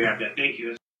long as we have that. Thank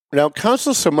you. Now,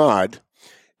 Councilor Samad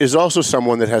is also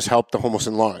someone that has helped the homeless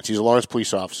in Lawrence. He's a Lawrence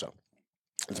police officer.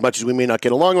 As much as we may not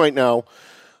get along right now,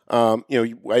 you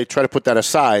know, I try to put that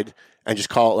aside and just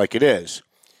call it like it is.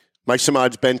 Mike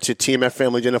Samad's been to TMF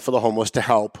Family Dinner for the Homeless to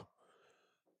help.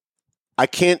 I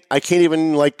can't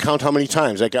even count how many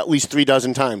times. Like at least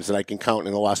 36 times that I can count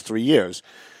in the last 3 years.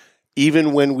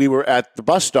 Even when we were at the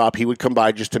bus stop, he would come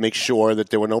by just to make sure that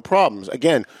there were no problems.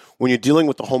 Again, when you're dealing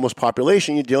with the homeless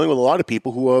population, you're dealing with a lot of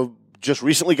people who have just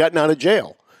recently gotten out of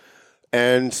jail.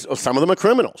 And some of them are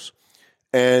criminals.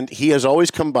 And he has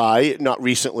always come by, not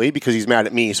recently, because he's mad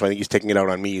at me, so I think he's taking it out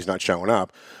on me. He's not showing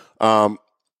up. And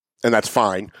that's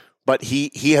fine. But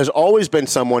he has always been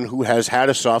someone who has had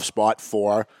a soft spot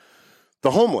for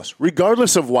the homeless,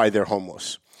 regardless of why they're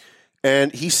homeless.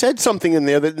 And he said something in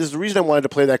there that is the reason I wanted to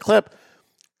play that clip.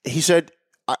 He said,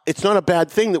 it's not a bad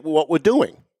thing that what we're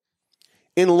doing.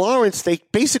 In Lawrence, they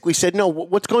basically said, no,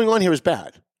 what's going on here is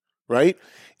bad, right?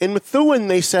 In Methuen,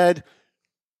 they said,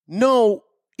 no,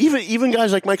 even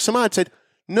guys like Mike Samad said,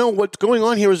 no, what's going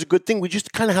on here is a good thing. We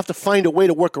just kind of have to find a way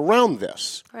to work around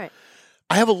this. Right.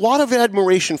 I have a lot of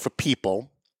admiration for people,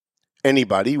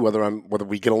 anybody, whether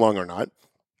we get along or not.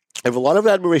 I have a lot of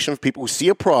admiration for people who see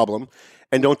a problem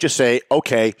and don't just say,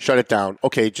 okay, shut it down.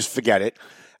 Okay, just forget it.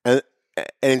 And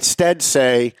instead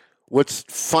say, let's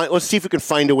see if we can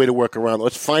find a way to work around it.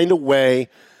 Let's find a way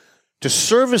to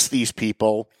service these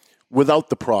people without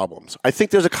the problems. I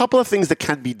think there's a couple of things that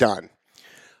can be done.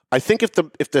 I think if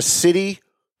the city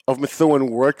of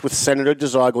Methuen worked with Senator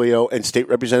DeZoglio and State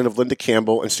Representative Linda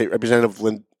Campbell and State Representative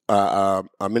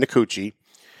Minicucci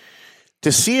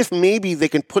to see if maybe they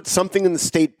can put something in the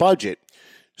state budget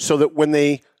so that when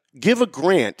they give a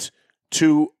grant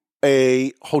to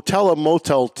a hotel or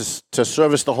motel to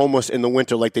service the homeless in the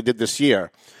winter like they did this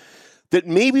year, that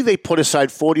maybe they put aside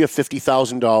 $40,000 or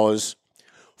 $50,000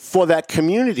 for that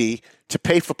community to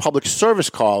pay for public service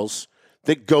calls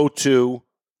that go to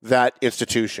that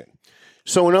institution.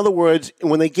 So in other words,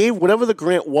 when they gave whatever the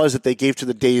grant was that they gave to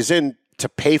the Days Inn to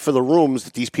pay for the rooms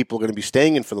that these people are going to be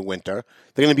staying in for the winter,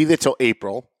 they're going to be there till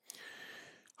April.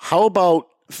 How about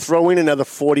throwing another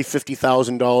 $40,000,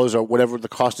 $50,000 or whatever the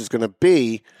cost is going to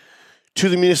be to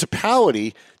the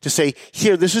municipality to say,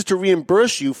 here, this is to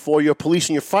reimburse you for your police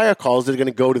and your fire calls that are going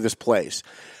to go to this place.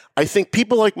 I think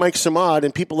people like Mike Samad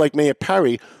and people like Mayor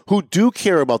Perry who do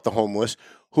care about the homeless,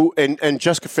 and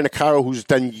Jessica Finicaro, who's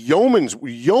done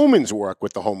yeoman's work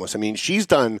with the homeless. I mean, she's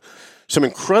done some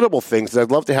incredible things that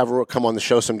I'd love to have her come on the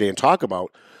show someday and talk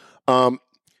about.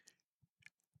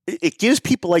 It gives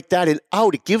people like that an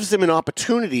out. It gives them an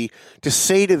opportunity to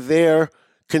say to their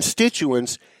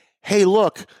constituents, hey,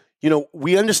 look,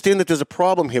 we understand that there's a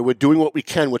problem here. We're doing what we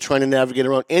can. We're trying to navigate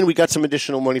around, and we got some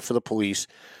additional money for the police.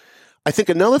 I think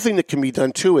another thing that can be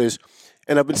done, too, is,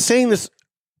 and I've been saying this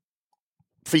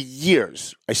for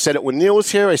years. I said it when Neil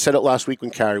was here. I said it last week when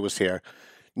Carrie was here.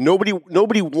 Nobody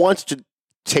wants to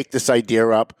take this idea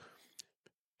up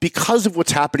because of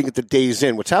what's happening at the Days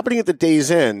Inn. What's happening at the Days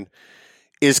Inn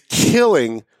is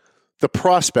killing the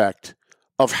prospect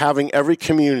of having every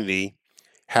community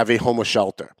have a homeless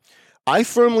shelter. I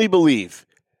firmly believe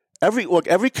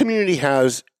every community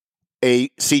has a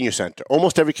senior center.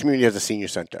 Almost every community has a senior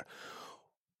center.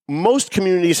 Most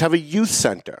communities have a youth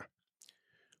center,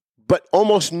 but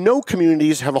almost no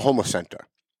communities have a homeless center.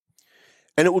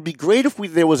 And it would be great if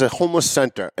there was a homeless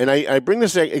center. And I bring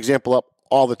this example up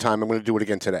all the time. I'm going to do it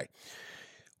again today.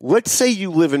 Let's say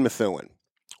you live in Methuen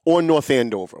or North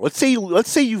Andover. Let's say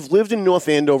you've lived in North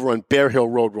Andover on Bear Hill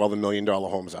Road where all the $1 million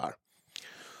homes are.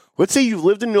 Let's say you've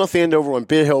lived in North Andover on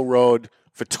Bear Hill Road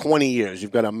for 20 years.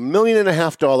 You've got $1.5 million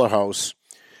house,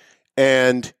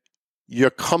 and your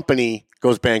company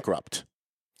goes bankrupt.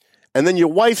 And then your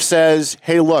wife says,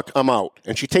 hey, look, I'm out.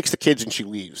 And she takes the kids and she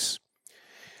leaves.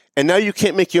 And now you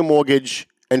can't make your mortgage,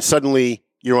 and suddenly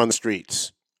you're on the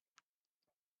streets.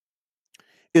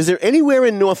 Is there anywhere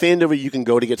in North Andover you can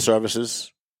go to get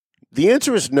services? The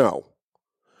answer is no.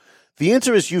 The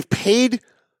answer is you've paid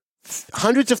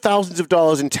hundreds of thousands of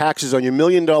dollars in taxes on your $1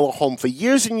 million home for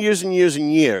years and years and years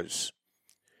and years.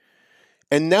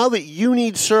 And now that you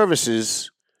need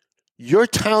services, your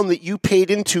town that you paid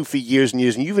into for years and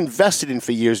years and you've invested in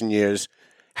for years and years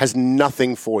has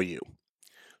nothing for you.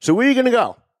 So where are you going to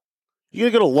go?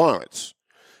 You're going to go to Lawrence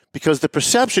because the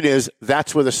perception is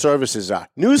that's where the services are.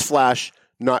 Newsflash,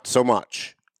 not so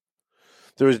much.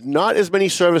 There is not as many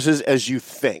services as you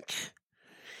think.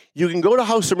 You can go to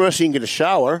House of Mercy and get a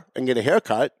shower and get a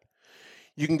haircut.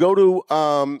 You can go to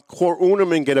Cor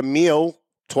Unum and get a meal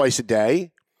twice a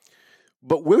day.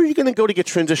 But where are you going to go to get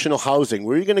transitional housing?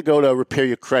 Where are you going to go to repair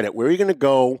your credit? Where are you going to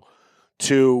go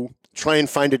to try and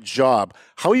find a job?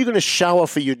 How are you going to shower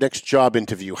for your next job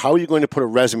interview? How are you going to put a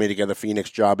resume together for your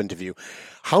next job interview?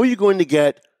 How are you going to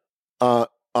get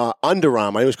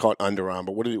underarm? I always call it underarm,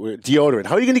 but deodorant.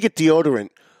 How are you going to get deodorant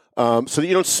so that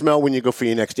you don't smell when you go for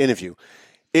your next interview?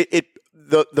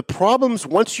 The problems,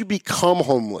 once you become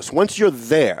homeless, once you're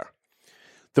there,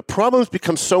 the problems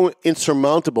become so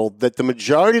insurmountable that the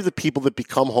majority of the people that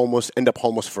become homeless end up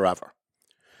homeless forever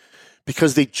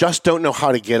because they just don't know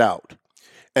how to get out.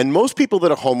 And most people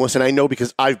that are homeless, and I know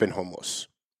because I've been homeless,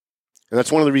 and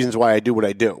that's one of the reasons why I do what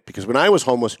I do, because when I was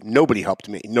homeless, nobody helped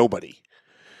me. Nobody.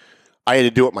 I had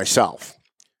to do it myself.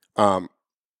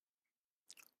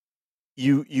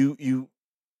 You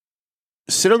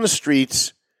sit on the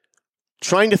streets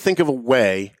trying to think of a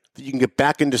way that you can get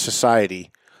back into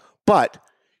society, but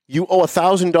you owe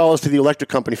 $1,000 to the electric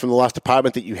company from the last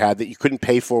apartment that you had that you couldn't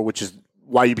pay for, which is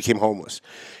why you became homeless.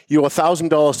 You owe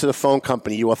 $1,000 to the phone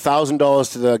company. You owe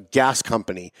 $1,000 to the gas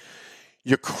company.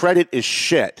 Your credit is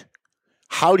shit.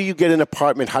 How do you get an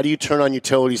apartment? How do you turn on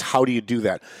utilities? How do you do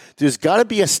that? There's got to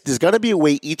be a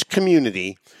way each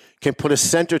community can put a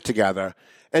center together,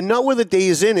 and not where the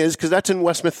Days Inn is, because that's in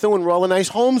West Methuen where all the nice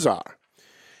homes are.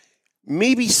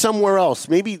 Maybe somewhere else.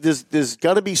 Maybe there's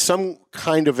got to be some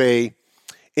kind of a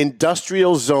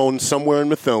industrial zone somewhere in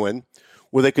Methuen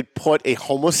where they could put a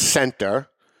homeless center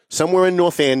somewhere in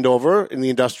North Andover in the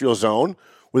industrial zone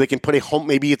where they can put a home,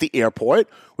 maybe at the airport,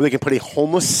 where they can put a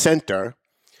homeless center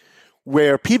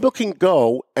where people can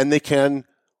go and they can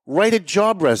write a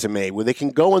job resume, where they can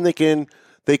go and they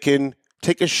can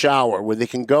take a shower, where they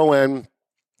can go and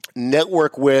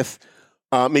network with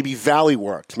maybe Valley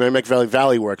Works, Merrimack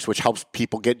Valley Works, which helps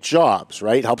people get jobs,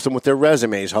 right? Helps them with their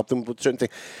resumes, help them with certain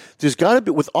things. There's got to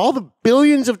be, with all the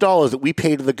billions of dollars that we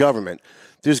pay to the government,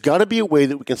 there's got to be a way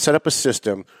that we can set up a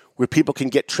system where people can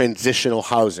get transitional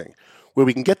housing, where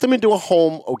we can get them into a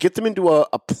home or get them into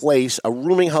a place, a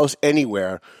rooming house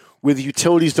anywhere where the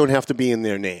utilities don't have to be in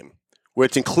their name, where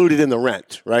it's included in the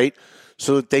rent, right?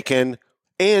 So that they can,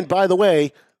 and by the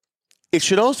way, it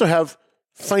should also have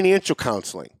financial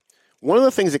counseling. One of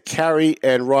the things that Carrie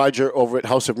and Roger over at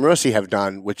House of Mercy have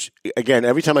done, which, again,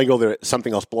 every time I go there,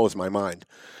 something else blows my mind,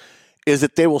 is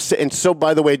that they will sit, and so,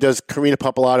 by the way, does Karina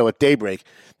Papalato at Daybreak,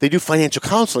 they do financial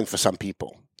counseling for some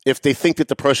people. If they think that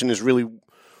the person is really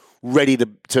ready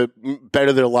to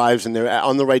better their lives and they're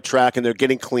on the right track and they're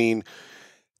getting clean,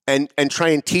 and try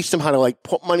and teach them how to, like,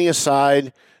 put money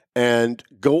aside and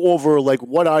go over, like,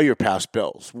 what are your past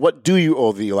bills? What do you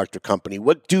owe the electric company?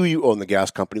 What do you owe the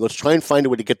gas company? Let's try and find a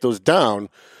way to get those down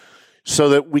so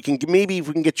that we can, maybe if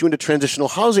we can get you into transitional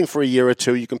housing for a year or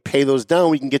two, you can pay those down,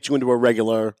 we can get you into a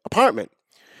regular apartment.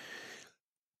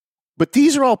 But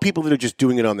these are all people that are just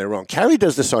doing it on their own. Carrie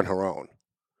does this on her own,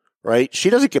 right? She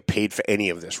doesn't get paid for any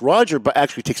of this. Roger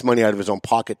actually takes money out of his own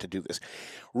pocket to do this.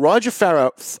 Roger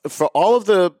Farah, for all of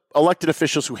the elected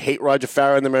officials who hate Roger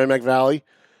Farah in the Merrimack Valley,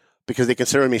 because they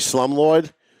consider him a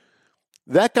slumlord,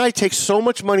 that guy takes so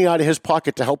much money out of his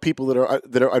pocket to help people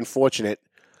that are unfortunate.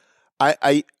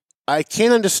 I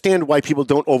can't understand why people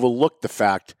don't overlook the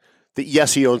fact that,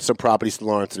 yes, he owns some properties in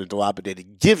Lawrence that are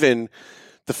dilapidated, given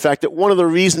the fact that one of the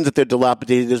reasons that they're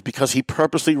dilapidated is because he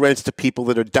purposely rents to people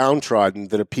that are downtrodden,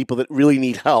 that are people that really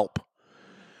need help.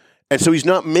 And so he's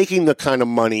not making the kind of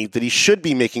money that he should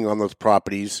be making on those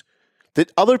properties,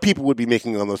 that other people would be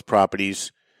making on those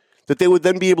properties, that they would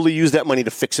then be able to use that money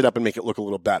to fix it up and make it look a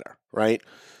little better, right?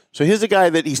 So here's a guy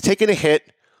that he's taking a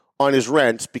hit on his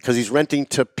rents because he's renting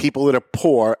to people that are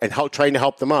poor and trying to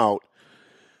help them out.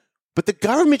 But the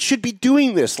government should be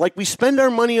doing this. Like, we spend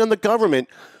our money on the government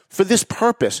for this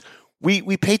purpose.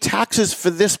 We pay taxes for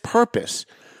this purpose.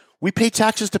 We pay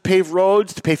taxes to pave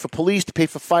roads, to pay for police, to pay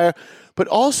for fire. But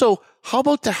also, how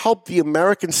about to help the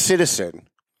American citizen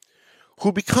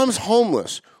who becomes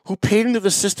homeless, who paid into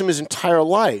the system his entire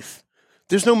life?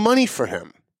 There's no money for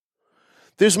him.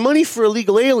 There's money for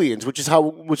illegal aliens, which is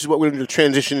what we're going to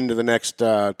transition into the next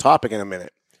topic in a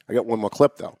minute. I got one more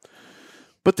clip, though.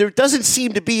 But there doesn't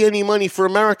seem to be any money for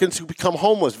Americans who become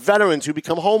homeless, veterans who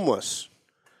become homeless.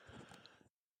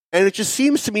 And it just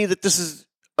seems to me that this is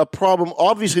a problem,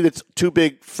 obviously, that's too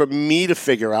big for me to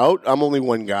figure out. I'm only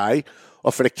one guy,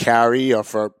 or for the Carrie, or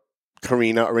for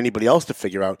Karina, or anybody else to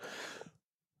figure out.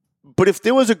 But if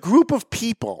there was a group of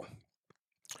people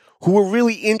who were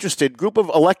really interested, group of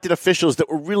elected officials that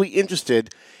were really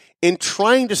interested in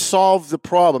trying to solve the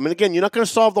problem, and again, you're not going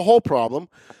to solve the whole problem,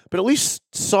 but at least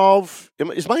solve.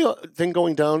 Is my thing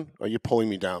going down? Or are you pulling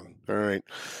me down? All right.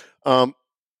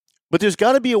 But there's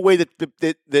got to be a way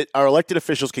that our elected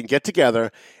officials can get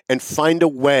together and find a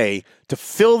way to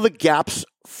fill the gaps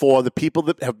for the people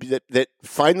that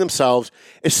find themselves,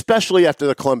 especially after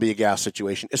the Columbia gas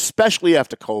situation, especially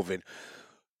after COVID.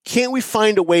 Can't we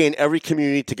find a way in every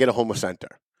community to get a homeless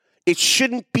center? It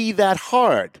shouldn't be that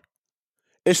hard,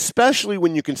 especially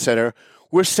when you consider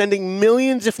we're sending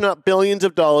millions, if not billions,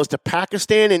 of dollars to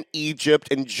Pakistan and Egypt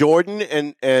and Jordan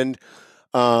and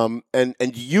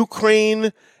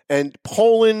Ukraine and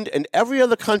Poland and every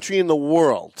other country in the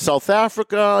world, South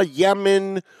Africa,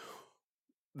 Yemen.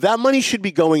 That money should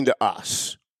be going to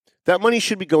us. That money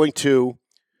should be going to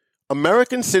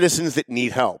American citizens that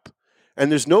need help. And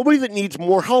there's nobody that needs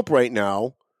more help right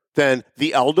now than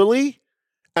the elderly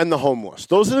and the homeless.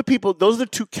 Those are the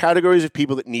two categories of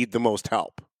people that need the most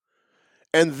help.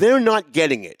 And they're not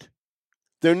getting it.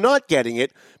 They're not getting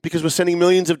it because we're sending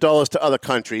millions of dollars to other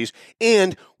countries,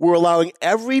 and we're allowing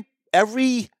every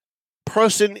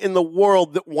person in the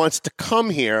world that wants to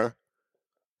come here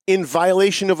in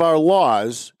violation of our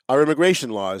laws, our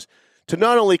immigration laws, to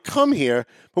not only come here,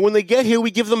 but when they get here,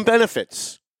 we give them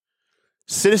benefits.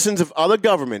 Citizens of other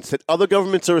governments that other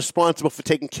governments are responsible for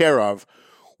taking care of,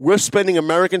 we're spending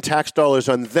American tax dollars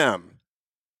on them,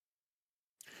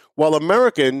 while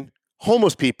American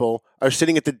homeless people are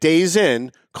sitting at the Days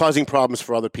Inn causing problems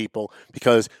for other people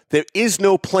because there is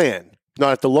no plan,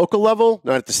 not at the local level,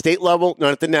 not at the state level,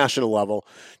 not at the national level,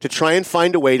 to try and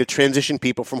find a way to transition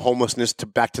people from homelessness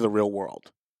back to the real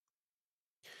world.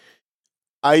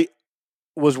 I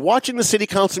was watching the city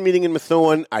council meeting in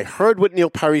Methuen. I heard what Neil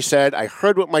Perry said. I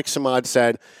heard what Mike Samad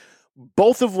said.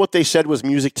 Both of what they said was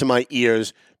music to my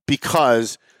ears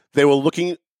because they were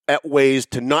looking at ways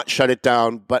to not shut it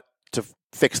down, but to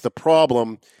fix the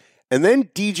problem. And then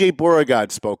DJ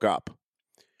Beauregard spoke up.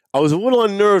 I was a little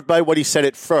unnerved by what he said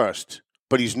at first,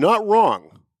 but he's not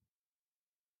wrong.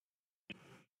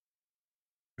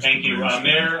 Thank you.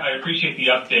 Mayor, I appreciate the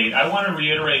update. I want to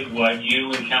reiterate what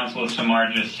you and Councilor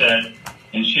Samar just said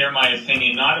and share my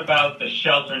opinion, not about the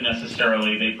shelter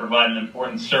necessarily. They provide an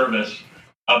important service,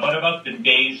 but about the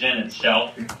Days Inn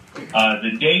itself.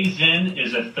 The Days Inn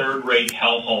is a third-rate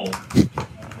hellhole.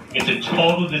 It's a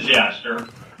total disaster.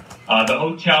 The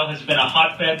hotel has been a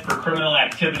hotbed for criminal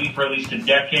activity for at least a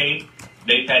decade.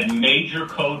 They've had major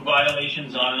code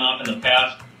violations on and off in the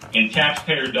past, and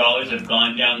taxpayer dollars have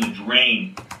gone down the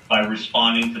drain by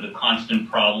responding to the constant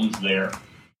problems there.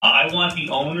 I want the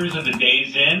owners of the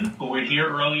Days Inn, who were here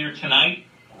earlier tonight,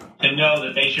 to know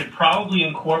that they should probably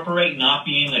incorporate not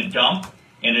being a dump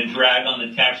and a drag on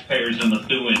the taxpayers of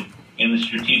Methuen in the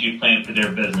strategic plan for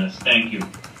their business. Thank you.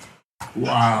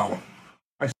 Wow.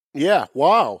 Yeah,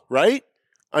 wow, right?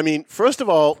 I mean, first of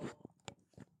all,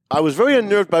 I was very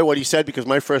unnerved by what he said because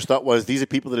my first thought was these are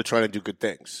people that are trying to do good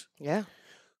things. Yeah.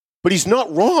 But he's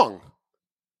not wrong.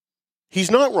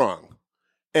 He's not wrong.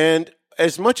 And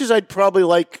as much as I'd probably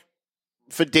like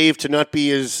for Dave to not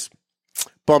be as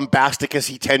bombastic as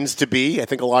he tends to be, I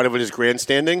think a lot of it is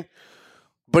grandstanding.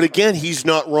 But again, he's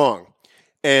not wrong.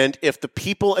 And if the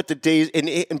people at the Days,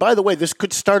 and by the way, this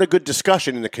could start a good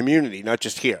discussion in the community, not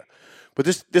just here. But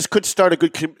this could start a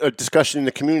good discussion in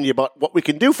the community about what we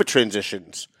can do for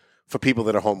transitions for people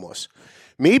that are homeless.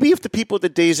 Maybe if the people at the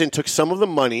Days Inn took some of the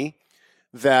money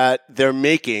that they're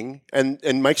making, and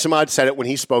Mike Samad said it when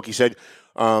he spoke. He said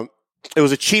it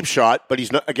was a cheap shot, but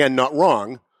he's not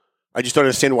wrong. I just don't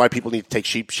understand why people need to take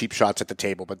cheap shots at the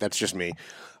table, but that's just me.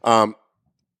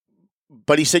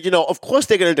 But he said, of course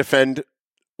they're going to defend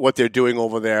what they're doing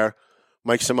over there.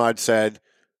 Mike Samad said,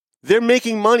 they're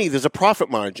making money. There's a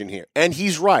profit margin here. And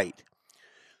he's right.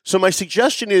 So my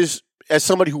suggestion is, as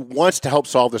somebody who wants to help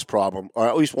solve this problem, or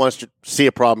at least wants to see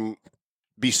a problem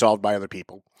be solved by other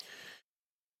people,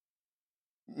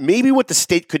 maybe what the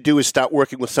state could do is start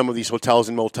working with some of these hotels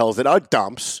and motels that are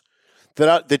dumps,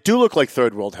 that do look like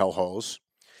third world hellholes,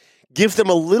 give them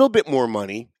a little bit more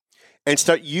money, and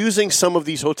start using some of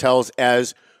these hotels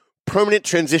as permanent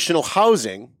transitional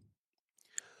housing,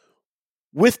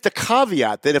 with the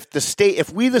caveat that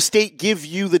if we the state give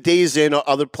you the Days Inn or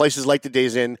other places like the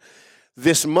Days Inn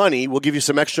this money, we'll give you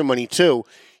some extra money too.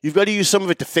 You've got to use some of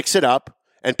it to fix it up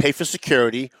and pay for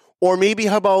security, or maybe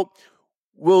how about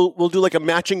we'll do like a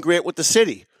matching grant with the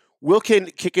city. We'll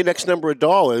kick in X number of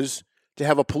dollars to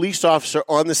have a police officer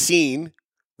on the scene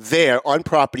there on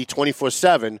property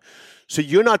 24/7, so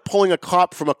you're not pulling a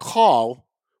cop from a call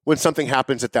when something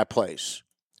happens at that place,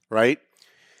 right?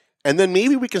 And then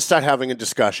maybe we can start having a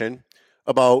discussion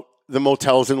about the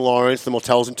motels in Lawrence, the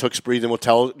motels in Tewksbury,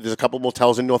 there's a couple of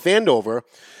motels in North Andover,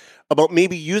 about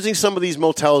maybe using some of these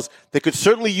motels that could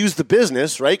certainly use the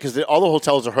business, right? Because all the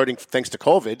hotels are hurting thanks to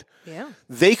COVID. Yeah.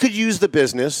 They could use the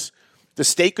business. The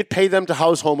state could pay them to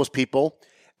house homeless people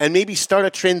and maybe start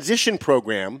a transition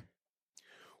program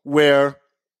where,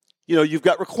 you've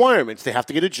got requirements. They have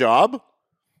to get a job.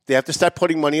 They have to start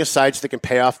putting money aside so they can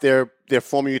pay off their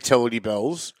former utility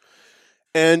bills,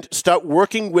 and start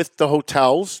working with the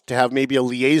hotels to have maybe a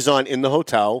liaison in the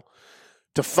hotel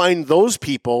to find those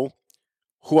people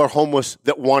who are homeless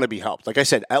that want to be helped. Like I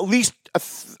said, at least a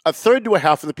third to a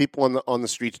half of the people on the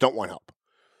streets don't want help.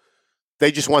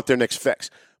 They just want their next fix.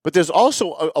 But there's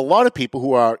also a lot of people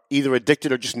who are either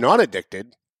addicted or just not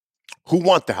addicted who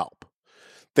want the help.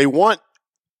 They want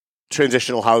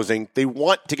transitional housing. They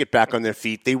want to get back on their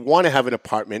feet. They want to have an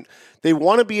apartment. They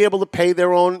want to be able to pay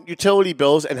their own utility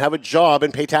bills and have a job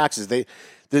and pay taxes.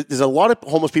 There's a lot of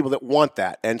homeless people that want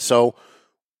that. And so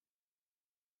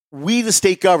we, the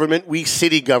state government, we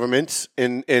city governments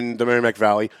in the Merrimack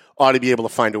Valley ought to be able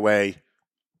to find a way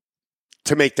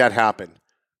to make that happen.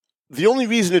 The only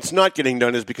reason it's not getting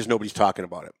done is because nobody's talking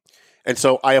about it. And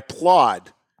so I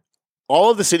applaud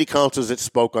all of the city councils that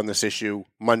spoke on this issue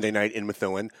Monday night in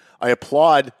Methuen. I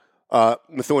applaud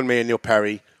Methuen Mayor Neil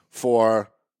Perry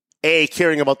for, A,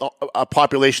 caring about a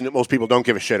population that most people don't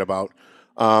give a shit about.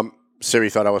 Siri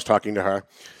thought I was talking to her.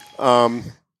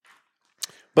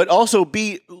 But also,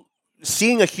 B,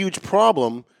 seeing a huge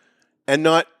problem and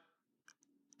not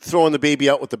throwing the baby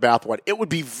out with the bathwater. It would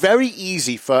be very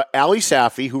easy for Ali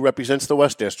Safi, who represents the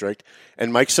West District,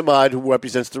 and Mike Samad, who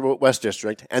represents the West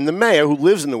District, and the mayor, who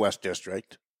lives in the West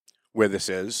District, where this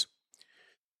is.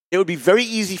 It would be very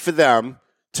easy for them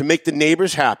to make the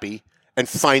neighbors happy and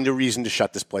find a reason to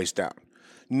shut this place down.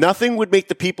 Nothing would make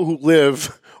the people who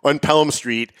live on Pelham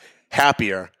Street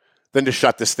happier than to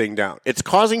shut this thing down. It's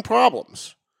causing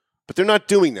problems, but they're not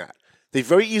doing that. They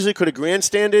very easily could have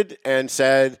grandstanded and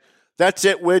said, that's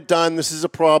it, we're done, this is a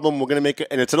problem, we're going to make it,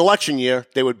 and it's an election year.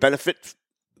 They would benefit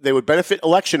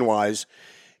election-wise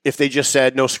if they just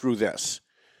said, no, screw this.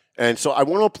 And so I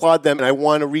want to applaud them, and I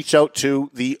want to reach out to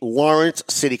the Lawrence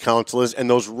City Councilors and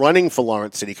those running for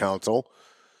Lawrence City Council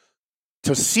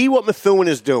to see what Methuen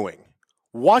is doing.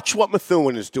 Watch what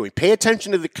Methuen is doing. Pay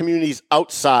attention to the communities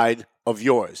outside of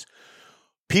yours.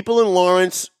 People in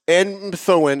Lawrence and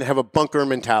Methuen have a bunker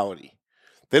mentality.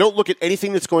 They don't look at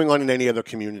anything that's going on in any other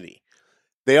community.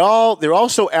 They're all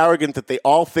so arrogant that they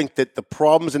all think that the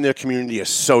problems in their community are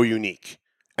so unique,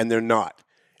 and they're not.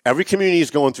 Every community is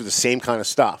going through the same kind of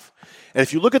stuff. And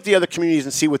if you look at the other communities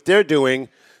and see what they're doing,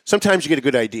 sometimes you get a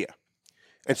good idea.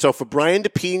 And so for Brian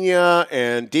DePina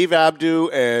and Dave Abdu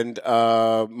and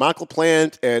Mark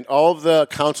LaPlante and all of the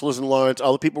councilors in Lawrence,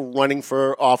 all the people running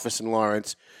for office in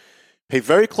Lawrence, pay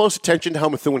very close attention to how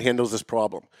Methuen handles this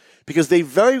problem. Because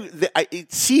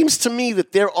it seems to me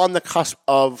that they're on the cusp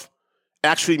of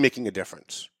actually making a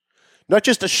difference. Not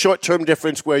just a short-term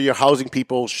difference where you're housing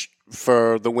people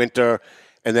for the winter,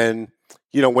 and then,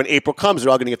 when April comes,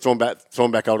 they're all going to get thrown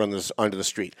back out onto the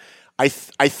street. I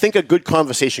think a good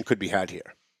conversation could be had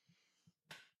here.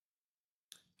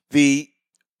 The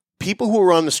people who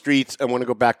are on the streets, I want to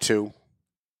go back to,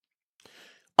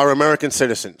 are American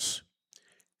citizens.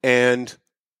 And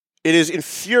it is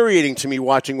infuriating to me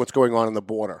watching what's going on the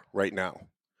border right now,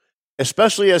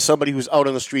 especially as somebody who's out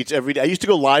on the streets every day. I used to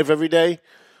go live every day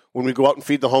when we go out and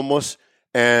feed the homeless,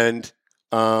 and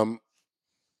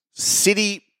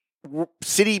city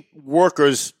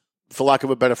workers, for lack of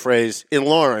a better phrase, in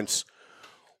Lawrence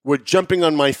were jumping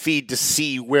on my feed to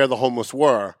see where the homeless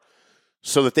were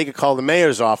so that they could call the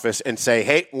mayor's office and say,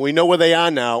 hey, we know where they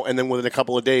are now, and then within a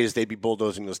couple of days, they'd be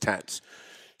bulldozing those tents.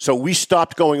 So we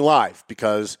stopped going live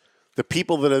because the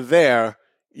people that are there,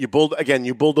 you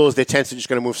bulldoze their tents, they're just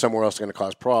going to move somewhere else, they're going to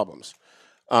cause problems.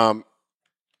 I'm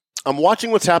watching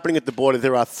what's happening at the border.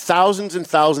 There are thousands and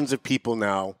thousands of people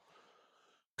now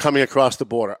coming across the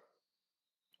border.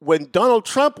 When Donald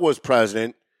Trump was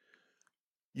president,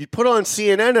 you'd put on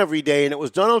CNN every day, and it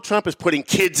was Donald Trump is putting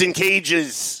kids in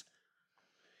cages.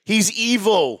 He's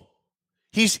evil.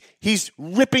 He's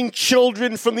ripping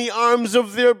children from the arms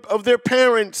of their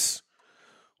parents.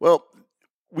 Well,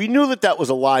 we knew that was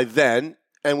a lie then,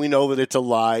 and we know that it's a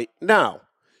lie now.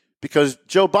 Because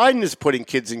Joe Biden is putting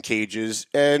kids in cages,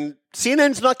 and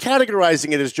CNN's not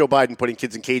categorizing it as Joe Biden putting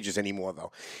kids in cages anymore,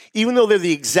 though. Even though they're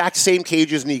the exact same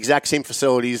cages and the exact same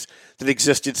facilities that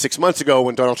existed 6 months ago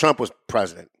when Donald Trump was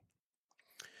president.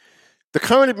 The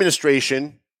current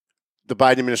administration, the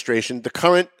Biden administration, the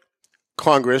current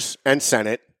Congress and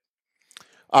Senate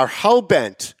are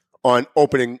hell-bent on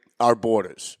opening our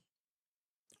borders.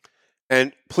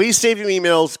 And please save your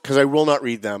emails because I will not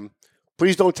read them.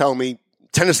 Please don't tell me.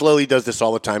 Tennis Lily does this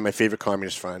all the time, my favorite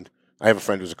communist friend. I have a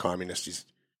friend who's a communist. He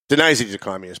denies that he's a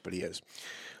communist, but he is.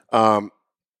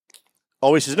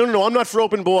 Always says, no, I'm not for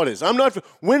open borders.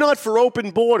 We're not for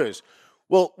open borders.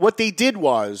 Well, what they did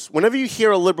was, whenever you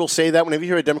hear a liberal say that, whenever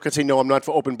you hear a Democrat say, no, I'm not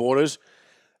for open borders,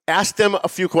 ask them a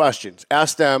few questions.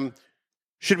 Ask them,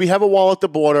 should we have a wall at the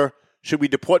border? Should we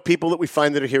deport people that we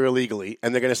find that are here illegally?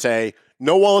 And they're going to say,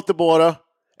 no wall at the border,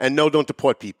 and no, don't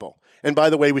deport people. And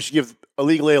by the way, we should give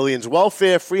illegal aliens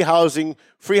welfare, free housing,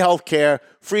 free health care,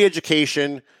 free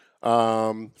education,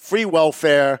 free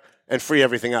welfare, and free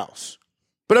everything else.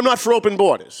 But I'm not for open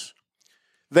borders.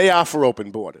 They are for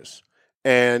open borders.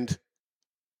 And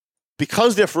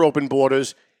because they're for open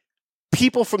borders,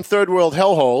 people from third world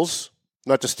hellholes,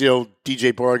 not to steal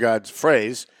DJ Beauregard's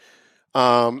phrase,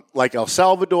 like El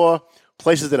Salvador,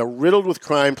 places that are riddled with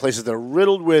crime, places that are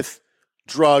riddled with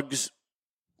drugs,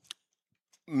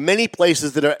 many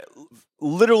places that are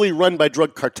literally run by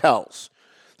drug cartels.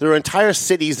 There are entire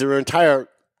cities, there are entire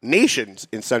nations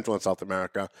in Central and South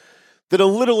America that are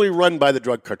literally run by the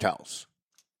drug cartels.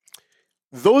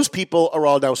 Those people are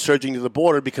all now surging to the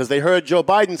border because they heard Joe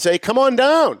Biden say, come on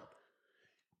down,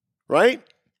 right?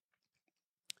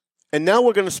 And now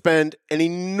we're going to spend an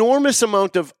enormous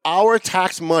amount of our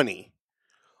tax money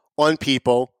on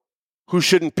people who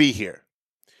shouldn't be here.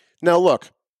 Now,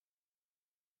 look,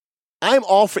 I'm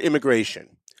all for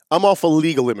immigration. I'm all for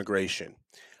legal immigration.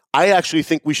 I actually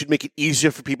think we should make it easier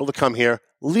for people to come here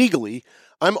legally.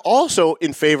 I'm also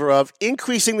in favor of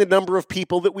increasing the number of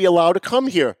people that we allow to come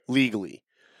here legally.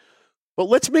 But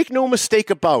let's make no mistake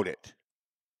about it.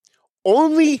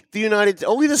 Only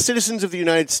the citizens of the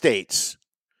United States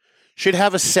should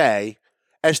have a say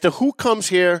as to who comes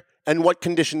here and what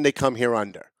condition they come here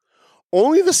under.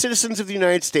 Only the citizens of the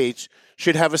United States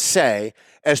should have a say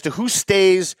as to who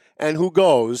stays and who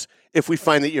goes if we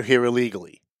find that you're here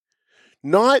illegally.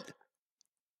 Not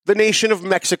the nation of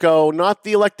Mexico, not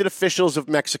the elected officials of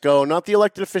Mexico, not the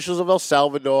elected officials of El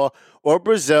Salvador or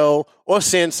Brazil or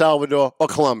San Salvador or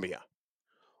Colombia.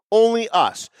 Only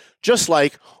us. Just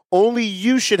like only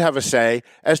you should have a say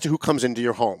as to who comes into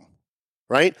your home,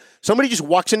 right? Somebody just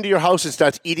walks into your house and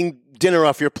starts eating dinner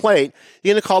off your plate,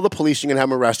 you're going to call the police, you're going to have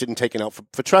them arrested and taken out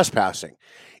for trespassing.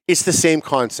 It's the same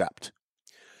concept.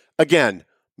 Again,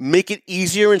 make it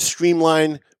easier and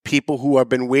streamline people who have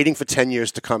been waiting for 10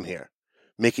 years to come here.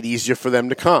 Make it easier for them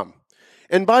to come.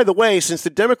 And by the way, since the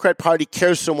Democrat Party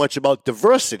cares so much about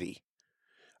diversity,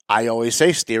 I always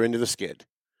say steer into the skid.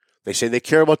 They say they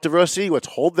care about diversity, let's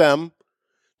hold them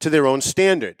to their own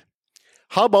standard.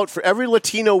 How about for every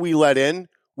Latino we let in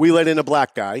a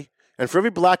black guy, and for every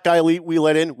black guy we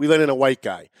let in a white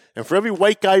guy. And for every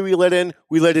white guy we let in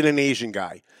an Asian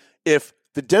guy. If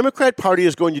the Democrat Party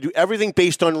is going to do everything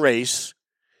based on race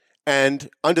and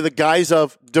under the guise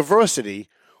of diversity,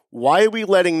 why are we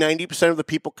letting 90% of the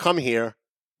people come here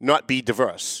not be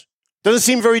diverse? Doesn't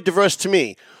seem very diverse to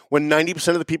me when 90%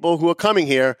 of the people who are coming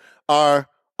here are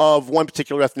of one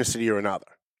particular ethnicity or another.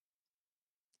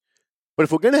 But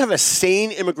if we're going to have a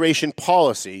sane immigration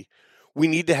policy, we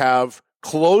need to have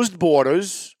closed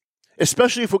borders,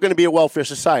 especially if we're going to be a welfare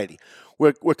society.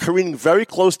 We're careening very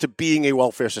close to being a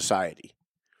welfare society,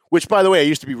 which, by the way, I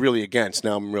used to be really against.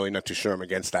 Now I'm really not too sure I'm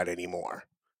against that anymore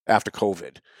after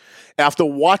COVID. After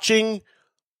watching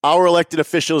our elected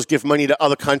officials give money to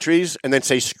other countries and then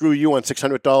say, screw you on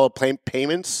 $600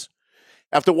 payments,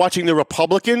 after watching the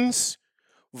Republicans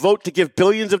vote to give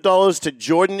billions of dollars to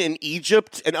Jordan and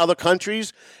Egypt and other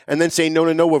countries, and then say,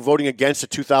 no, we're voting against a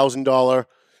 $2,000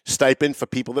 stipend for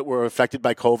people that were affected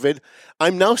by COVID,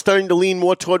 I'm now starting to lean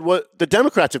more toward what the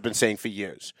Democrats have been saying for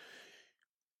years.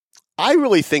 I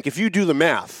really think if you do the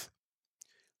math,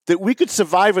 that we could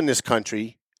survive in this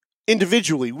country,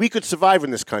 individually, we could survive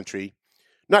in this country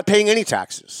not paying any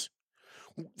taxes.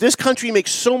 This country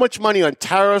makes so much money on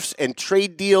tariffs and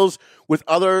trade deals with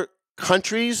other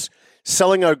countries,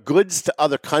 selling our goods to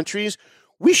other countries.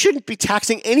 We shouldn't be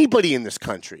taxing anybody in this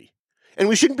country, and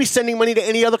we shouldn't be sending money to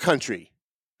any other country.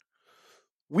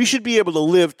 We should be able to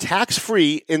live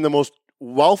tax-free in the most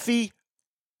wealthy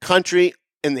country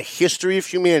in the history of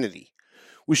humanity.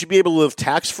 We should be able to live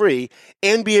tax-free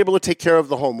and be able to take care of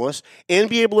the homeless and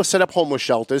be able to set up homeless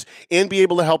shelters and be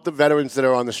able to help the veterans that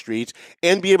are on the streets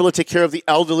and be able to take care of the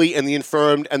elderly and the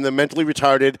infirmed and the mentally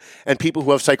retarded and people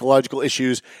who have psychological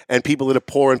issues and people that are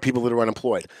poor and people that are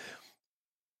unemployed.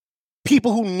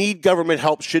 People who need government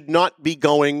help should not be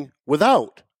going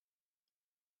without.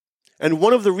 And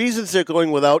one of the reasons they're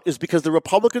going without is because the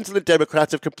Republicans and the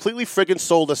Democrats have completely friggin'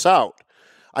 sold us out.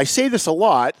 I say this a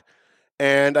lot,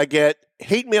 and I get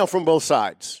hate mail from both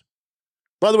sides.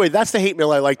 By the way, that's the hate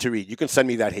mail I like to read. You can send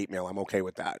me that hate mail. I'm okay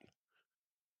with that.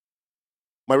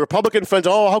 My Republican friends,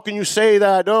 how can you say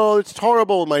that? Oh, it's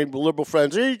horrible. My liberal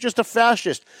friends, you're just a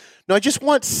fascist. No, I just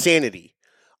want sanity.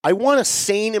 I want a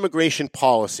sane immigration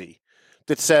policy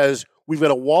that says we've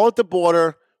got a wall at the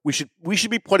border. We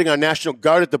should be putting our National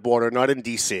Guard at the border, not in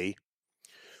D.C.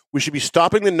 We should be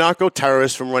stopping the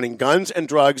narco-terrorists from running guns and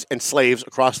drugs and slaves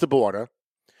across the border.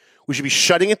 We should be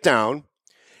shutting it down.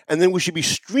 And then we should be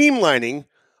streamlining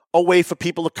a way for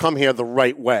people to come here the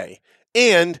right way.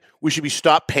 And we should be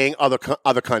stop paying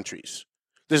other countries.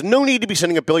 There's no need to be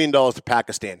sending $1 billion to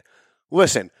Pakistan.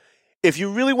 Listen, if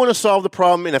you really want to solve the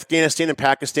problem in Afghanistan and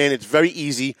Pakistan, it's very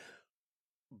easy.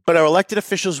 But our elected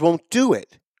officials won't do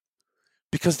it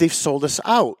because they've sold us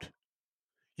out.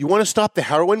 You want to stop the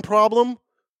heroin problem?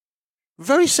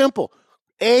 Very simple.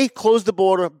 A, close the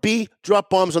border. B, drop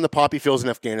bombs on the poppy fields in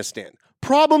Afghanistan.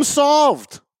 Problem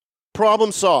solved.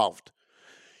 Problem solved.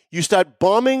 You start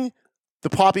bombing the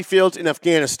poppy fields in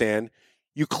Afghanistan.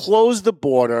 You close the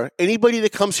border. Anybody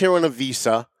that comes here on a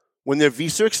visa, when their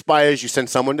visa expires, you send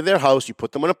someone to their house, you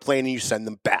put them on a plane, and you send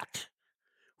them back.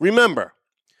 Remember,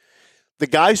 the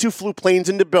guys who flew planes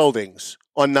into buildings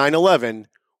on 9/11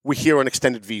 were here on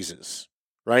extended visas,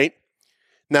 right?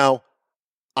 Now,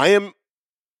 I am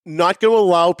not going to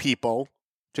allow people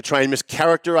to try and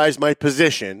mischaracterize my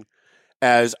position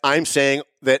as I'm saying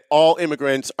that all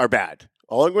immigrants are bad.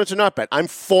 All immigrants are not bad. I'm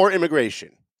for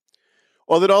immigration.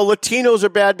 Or that all Latinos are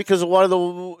bad because a lot of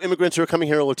the immigrants who are coming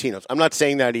here are Latinos. I'm not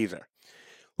saying that either.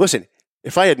 Listen,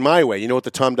 if I had my way, you know what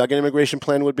the Tom Duggan immigration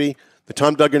plan would be? The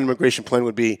Tom Duggan immigration plan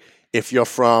would be if you're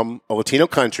from a Latino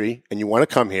country and you want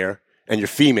to come here and you're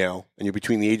female and you're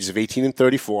between the ages of 18 and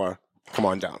 34, come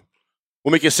on down.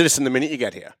 We'll make you a citizen the minute you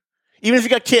get here. Even if you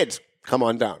got kids, come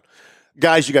on down.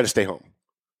 Guys, you got to stay home.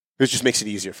 This just makes it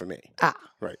easier for me.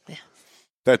 Right. Yeah.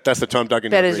 That's the Tom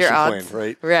Duggan immigration plan,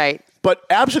 right? Right. But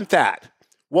absent that,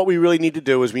 what we really need to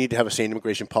do is we need to have a sane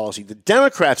immigration policy. The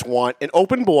Democrats want an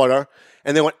open border,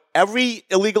 and they want every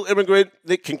illegal immigrant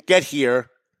that can get here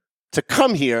to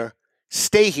come here,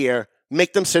 stay here,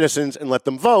 make them citizens, and let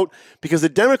them vote, because the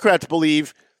Democrats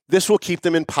believe this will keep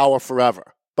them in power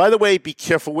forever. By the way, be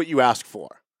careful what you ask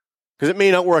for, because it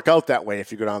may not work out that way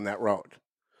if you go down that road.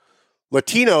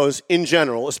 Latinos in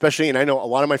general, especially, and I know a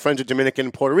lot of my friends are Dominican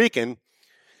and Puerto Rican,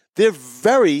 they're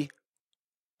very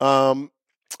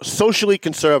socially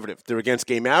conservative. They're against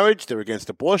gay marriage. They're against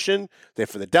abortion. They're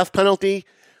for the death penalty.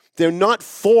 They're not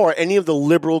for any of the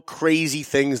liberal, crazy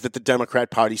things that the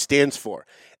Democrat Party stands for.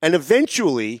 And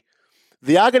eventually,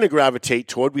 they are going to gravitate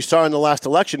toward, we saw in the last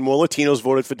election, more Latinos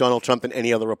voted for Donald Trump than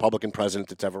any other Republican president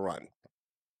that's ever run.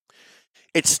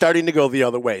 It's starting to go the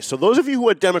other way. So those of you who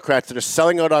are Democrats that are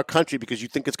selling out our country because you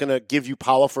think it's going to give you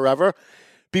power forever,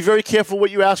 be very careful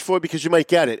what you ask for because you might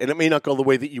get it, and it may not go the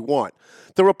way that you want.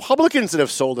 The Republicans that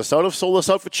have sold us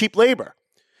out for cheap labor.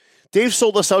 They've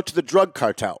sold us out to the drug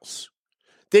cartels.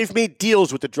 They've made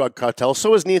deals with the drug cartels.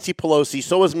 So has Nancy Pelosi.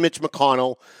 So has Mitch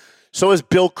McConnell. So has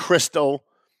Bill Kristol.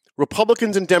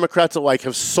 Republicans and Democrats alike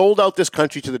have sold out this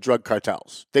country to the drug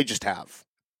cartels. They just have.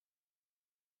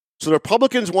 So the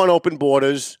Republicans want open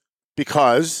borders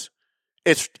because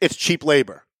it's cheap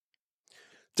labor.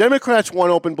 Democrats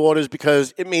want open borders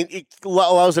because it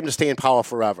allows them to stay in power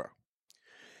forever.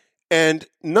 And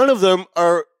none of them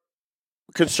are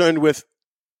concerned with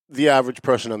the average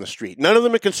person on the street. None of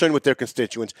them are concerned with their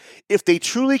constituents. If they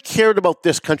truly cared about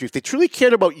this country, if they truly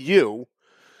cared about you,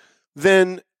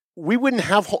 then we wouldn't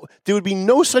have, there would be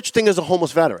no such thing as a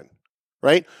homeless veteran,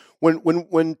 right? When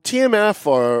TMF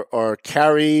or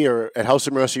Carrie or at House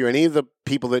of Mercy or any of the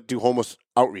people that do homeless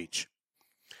outreach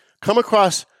come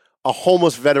across a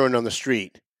homeless veteran on the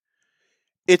street,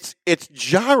 it's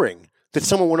jarring that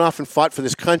someone went off and fought for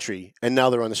this country and now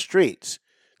they're on the streets.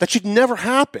 That should never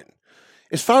happen.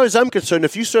 As far as I'm concerned,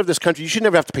 if you serve this country, you should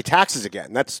never have to pay taxes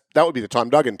again. That would be the Tom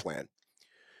Duggan plan.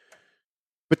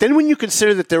 But then when you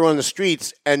consider that they're on the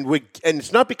streets, and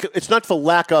it's not for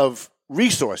lack of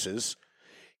resources,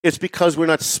 it's because we're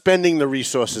not spending the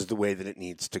resources the way that it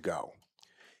needs to go.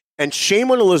 And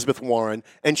shame on Elizabeth Warren,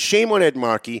 and shame on Ed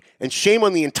Markey, and shame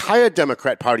on the entire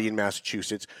Democrat Party in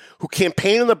Massachusetts, who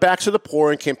campaign on the backs of the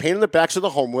poor and campaign on the backs of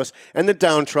the homeless and the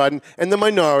downtrodden and the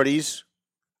minorities,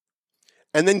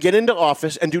 and then get into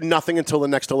office and do nothing until the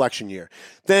next election year.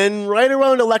 Then right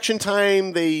around election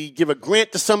time, they give a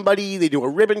grant to somebody, they do a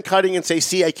ribbon cutting and say,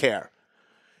 see, I care.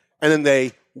 And then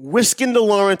they whisk into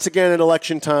Lawrence again at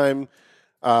election time.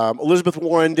 Elizabeth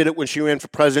Warren did it when she ran for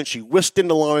president. She whisked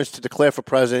into Lawrence to declare for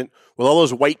president with all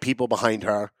those white people behind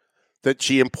her that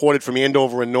she imported from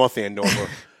Andover and North Andover.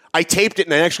 I taped it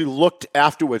and I actually looked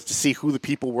afterwards to see who the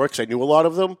people were because I knew a lot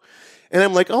of them. And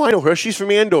I'm like, oh, I know her. She's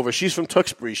from Andover. She's from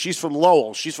Tewksbury. She's from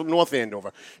Lowell. She's from North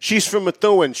Andover. She's from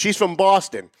Methuen. She's from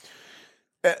Boston.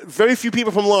 Very few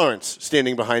people from Lawrence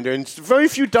standing behind her, and very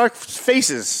few dark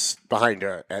faces behind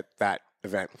her at that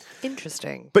event.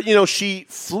 Interesting. But, she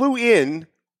flew in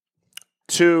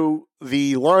to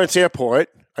the Lawrence airport,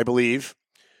 I believe,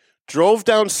 drove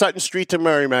down Sutton Street to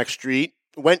Merrimack Street,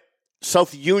 went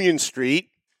South Union Street,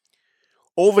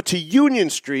 over to Union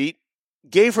Street,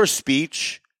 gave her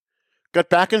speech, got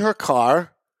back in her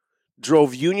car,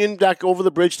 drove Union back over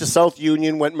the bridge to South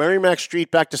Union, went Merrimack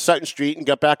Street back to Sutton Street, and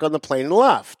got back on the plane and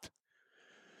left.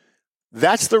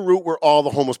 That's the route where all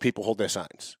the homeless people hold their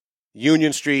signs.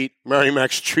 Union Street,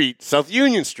 Merrimack Street, South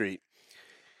Union Street.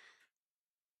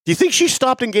 Do you think she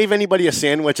stopped and gave anybody a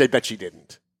sandwich? I bet she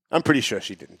didn't. I'm pretty sure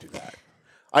she didn't do that.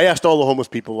 I asked all the homeless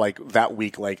people that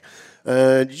week,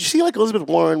 did you see Elizabeth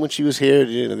Warren when she was here?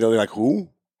 And they're like, who?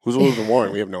 Who's Elizabeth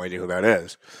Warren? We have no idea who that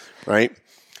is, right?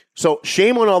 So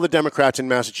shame on all the Democrats in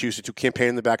Massachusetts who campaign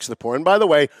in the backs of the poor. And by the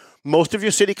way, most of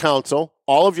your city council,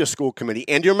 all of your school committee,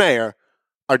 and your mayor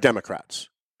are Democrats,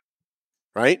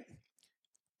 right?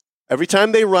 Every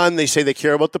time they run, they say they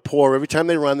care about the poor. Every time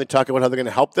they run, they talk about how they're going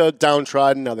to help the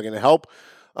downtrodden, how they're going to help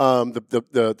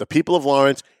the people of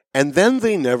Lawrence, and then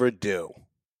they never do.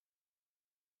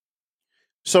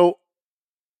 So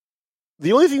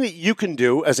the only thing that you can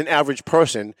do as an average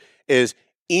person is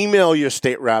email your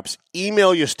state reps,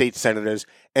 email your state senators,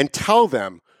 and tell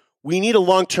them we need a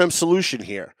long-term solution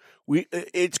here.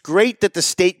 It's great that the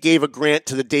state gave a grant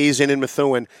to the Days Inn in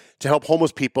Methuen to help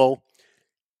homeless people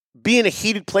be in a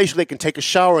heated place where they can take a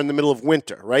shower in the middle of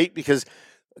winter, right? Because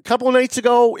a couple of nights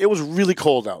ago, it was really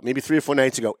cold out. Maybe 3 or 4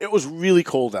 nights ago, it was really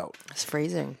cold out. It's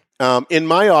freezing. In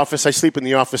my office, I sleep in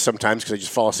the office sometimes because I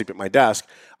just fall asleep at my desk.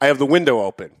 I have the window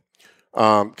open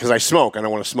because I smoke. I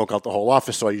don't want to smoke out the whole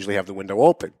office, so I usually have the window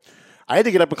open. I had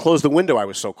to get up and close the window. I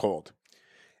was so cold.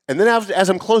 And then as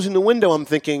I'm closing the window, I'm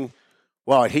thinking,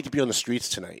 wow, I'd hate to be on the streets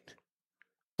tonight.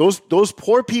 Those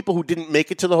poor people who didn't make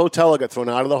it to the hotel or got thrown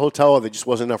out of the hotel or there just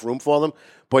wasn't enough room for them,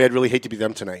 boy, I'd really hate to be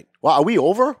them tonight. Wow, are we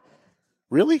over?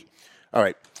 Really? All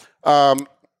right.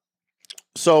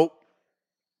 So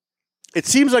it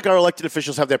seems like our elected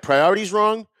officials have their priorities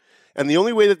wrong, and the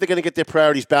only way that they're going to get their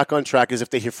priorities back on track is if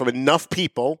they hear from enough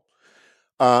people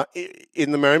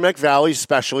in the Merrimack Valley,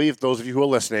 especially, if those of you who are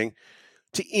listening,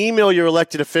 to email your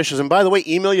elected officials. And by the way,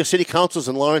 email your city councils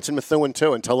in Lawrence and Methuen,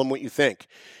 too, and tell them what you think.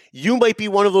 You might be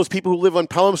one of those people who live on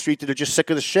Pelham Street that are just sick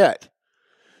of the shit.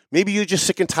 Maybe you're just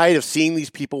sick and tired of seeing these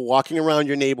people walking around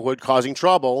your neighborhood causing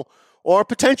trouble or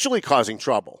potentially causing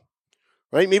trouble,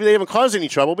 right? Maybe they haven't caused any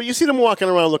trouble, but you see them walking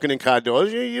around looking in car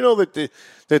doors. You know that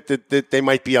they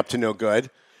might be up to no good.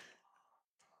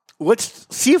 Let's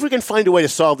see if we can find a way to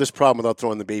solve this problem without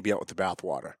throwing the baby out with the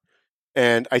bathwater.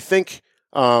 And I think,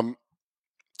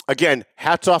 again,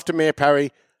 hats off to Mayor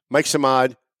Perry, Mike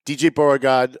Samad, DJ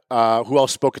Beauregard, who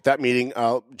else spoke at that meeting,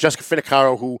 Jessica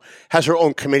Finicaro, who has her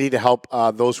own committee to help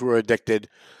those who are addicted,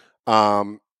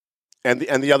 and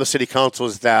the other city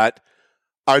councils that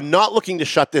are not looking to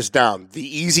shut this down. The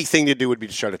easy thing to do would be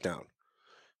to shut it down,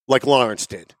 like Lawrence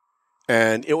did.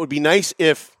 And it would be nice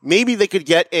if maybe they could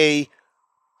get a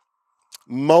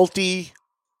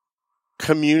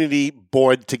multi-community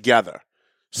board together.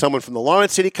 Someone from the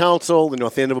Lawrence City Council, the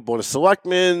North Andover Board of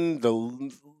Selectmen,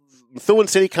 the Methuen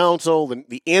City Council,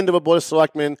 the Andover Board of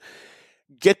Selectmen,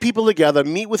 get people together,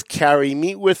 meet with Carrie,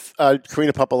 meet with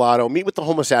Karina Papalato, meet with the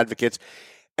homeless advocates,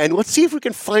 And let's see if we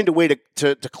can find a way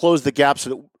to close the gap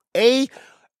so that,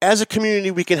 as a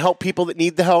community, we can help people that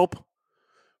need the help,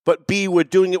 but B, we're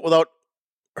doing it without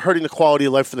hurting the quality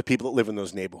of life for the people that live in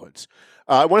those neighborhoods.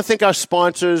 I want to thank our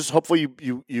sponsors. Hopefully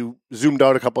you zoomed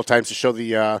out a couple of times to show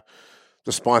the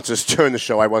sponsors during the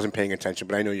show. I wasn't paying attention,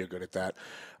 but I know you're good at that.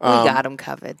 We got them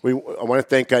covered. I want to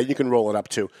thank, you can roll it up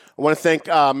too. I want to thank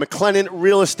McLennan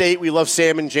Real Estate. We love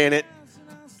Sam and Janet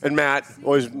and Matt.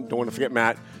 Always don't want to forget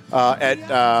Matt. At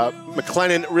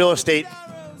McLennan Real Estate,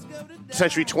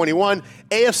 Century 21.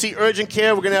 AFC Urgent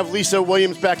Care. We're going to have Lisa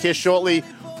Williams back here shortly.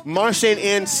 Marchand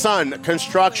and Son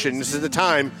Construction. This is the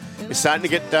time. It's starting to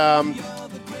get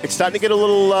a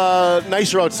little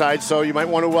nicer outside, so you might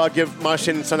want to give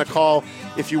Marchand and Son a call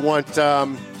if you want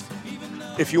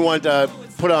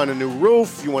put on a new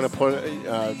roof. You want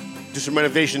to do some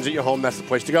renovations at your home. That's the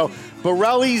place to go.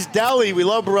 Borelli's Deli. We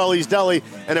love Borelli's Deli,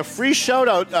 and a free shout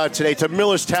out today to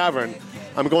Miller's Tavern.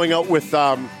 I'm going out with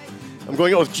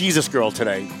Jesus Girl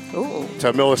today. Ooh.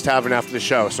 To Miller's Tavern after the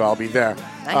show, so I'll be there.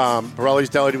 Nice. Borelli's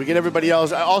Deli. Do we get everybody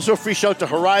else? Also, a free shout to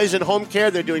Horizon Home Care.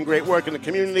 They're doing great work in the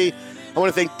community. I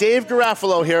want to thank Dave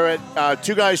Garofalo here at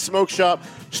Two Guys Smoke Shop,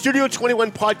 Studio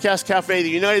 21 Podcast Cafe, the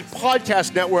United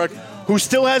Podcast Network, who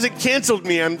still hasn't canceled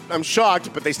me. I'm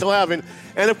shocked, but they still haven't.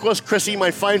 And, of course, Chrissy,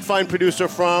 my fine producer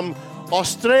from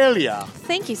Australia.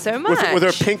 Thank you so much. With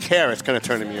her pink hair, it's kind of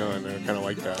turning me on. I kind of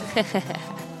like that.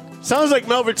 Sounds like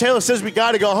Melvin Taylor says we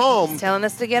got to go home. He's telling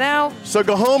us to get out. So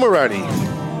go home already.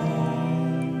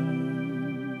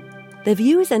 The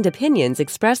views and opinions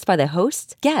expressed by the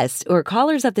hosts, guests, or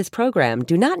callers of this program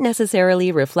do not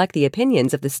necessarily reflect the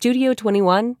opinions of the Studio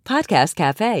 21 Podcast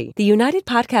Cafe, the United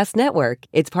Podcast Network,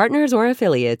 its partners, or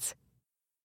affiliates.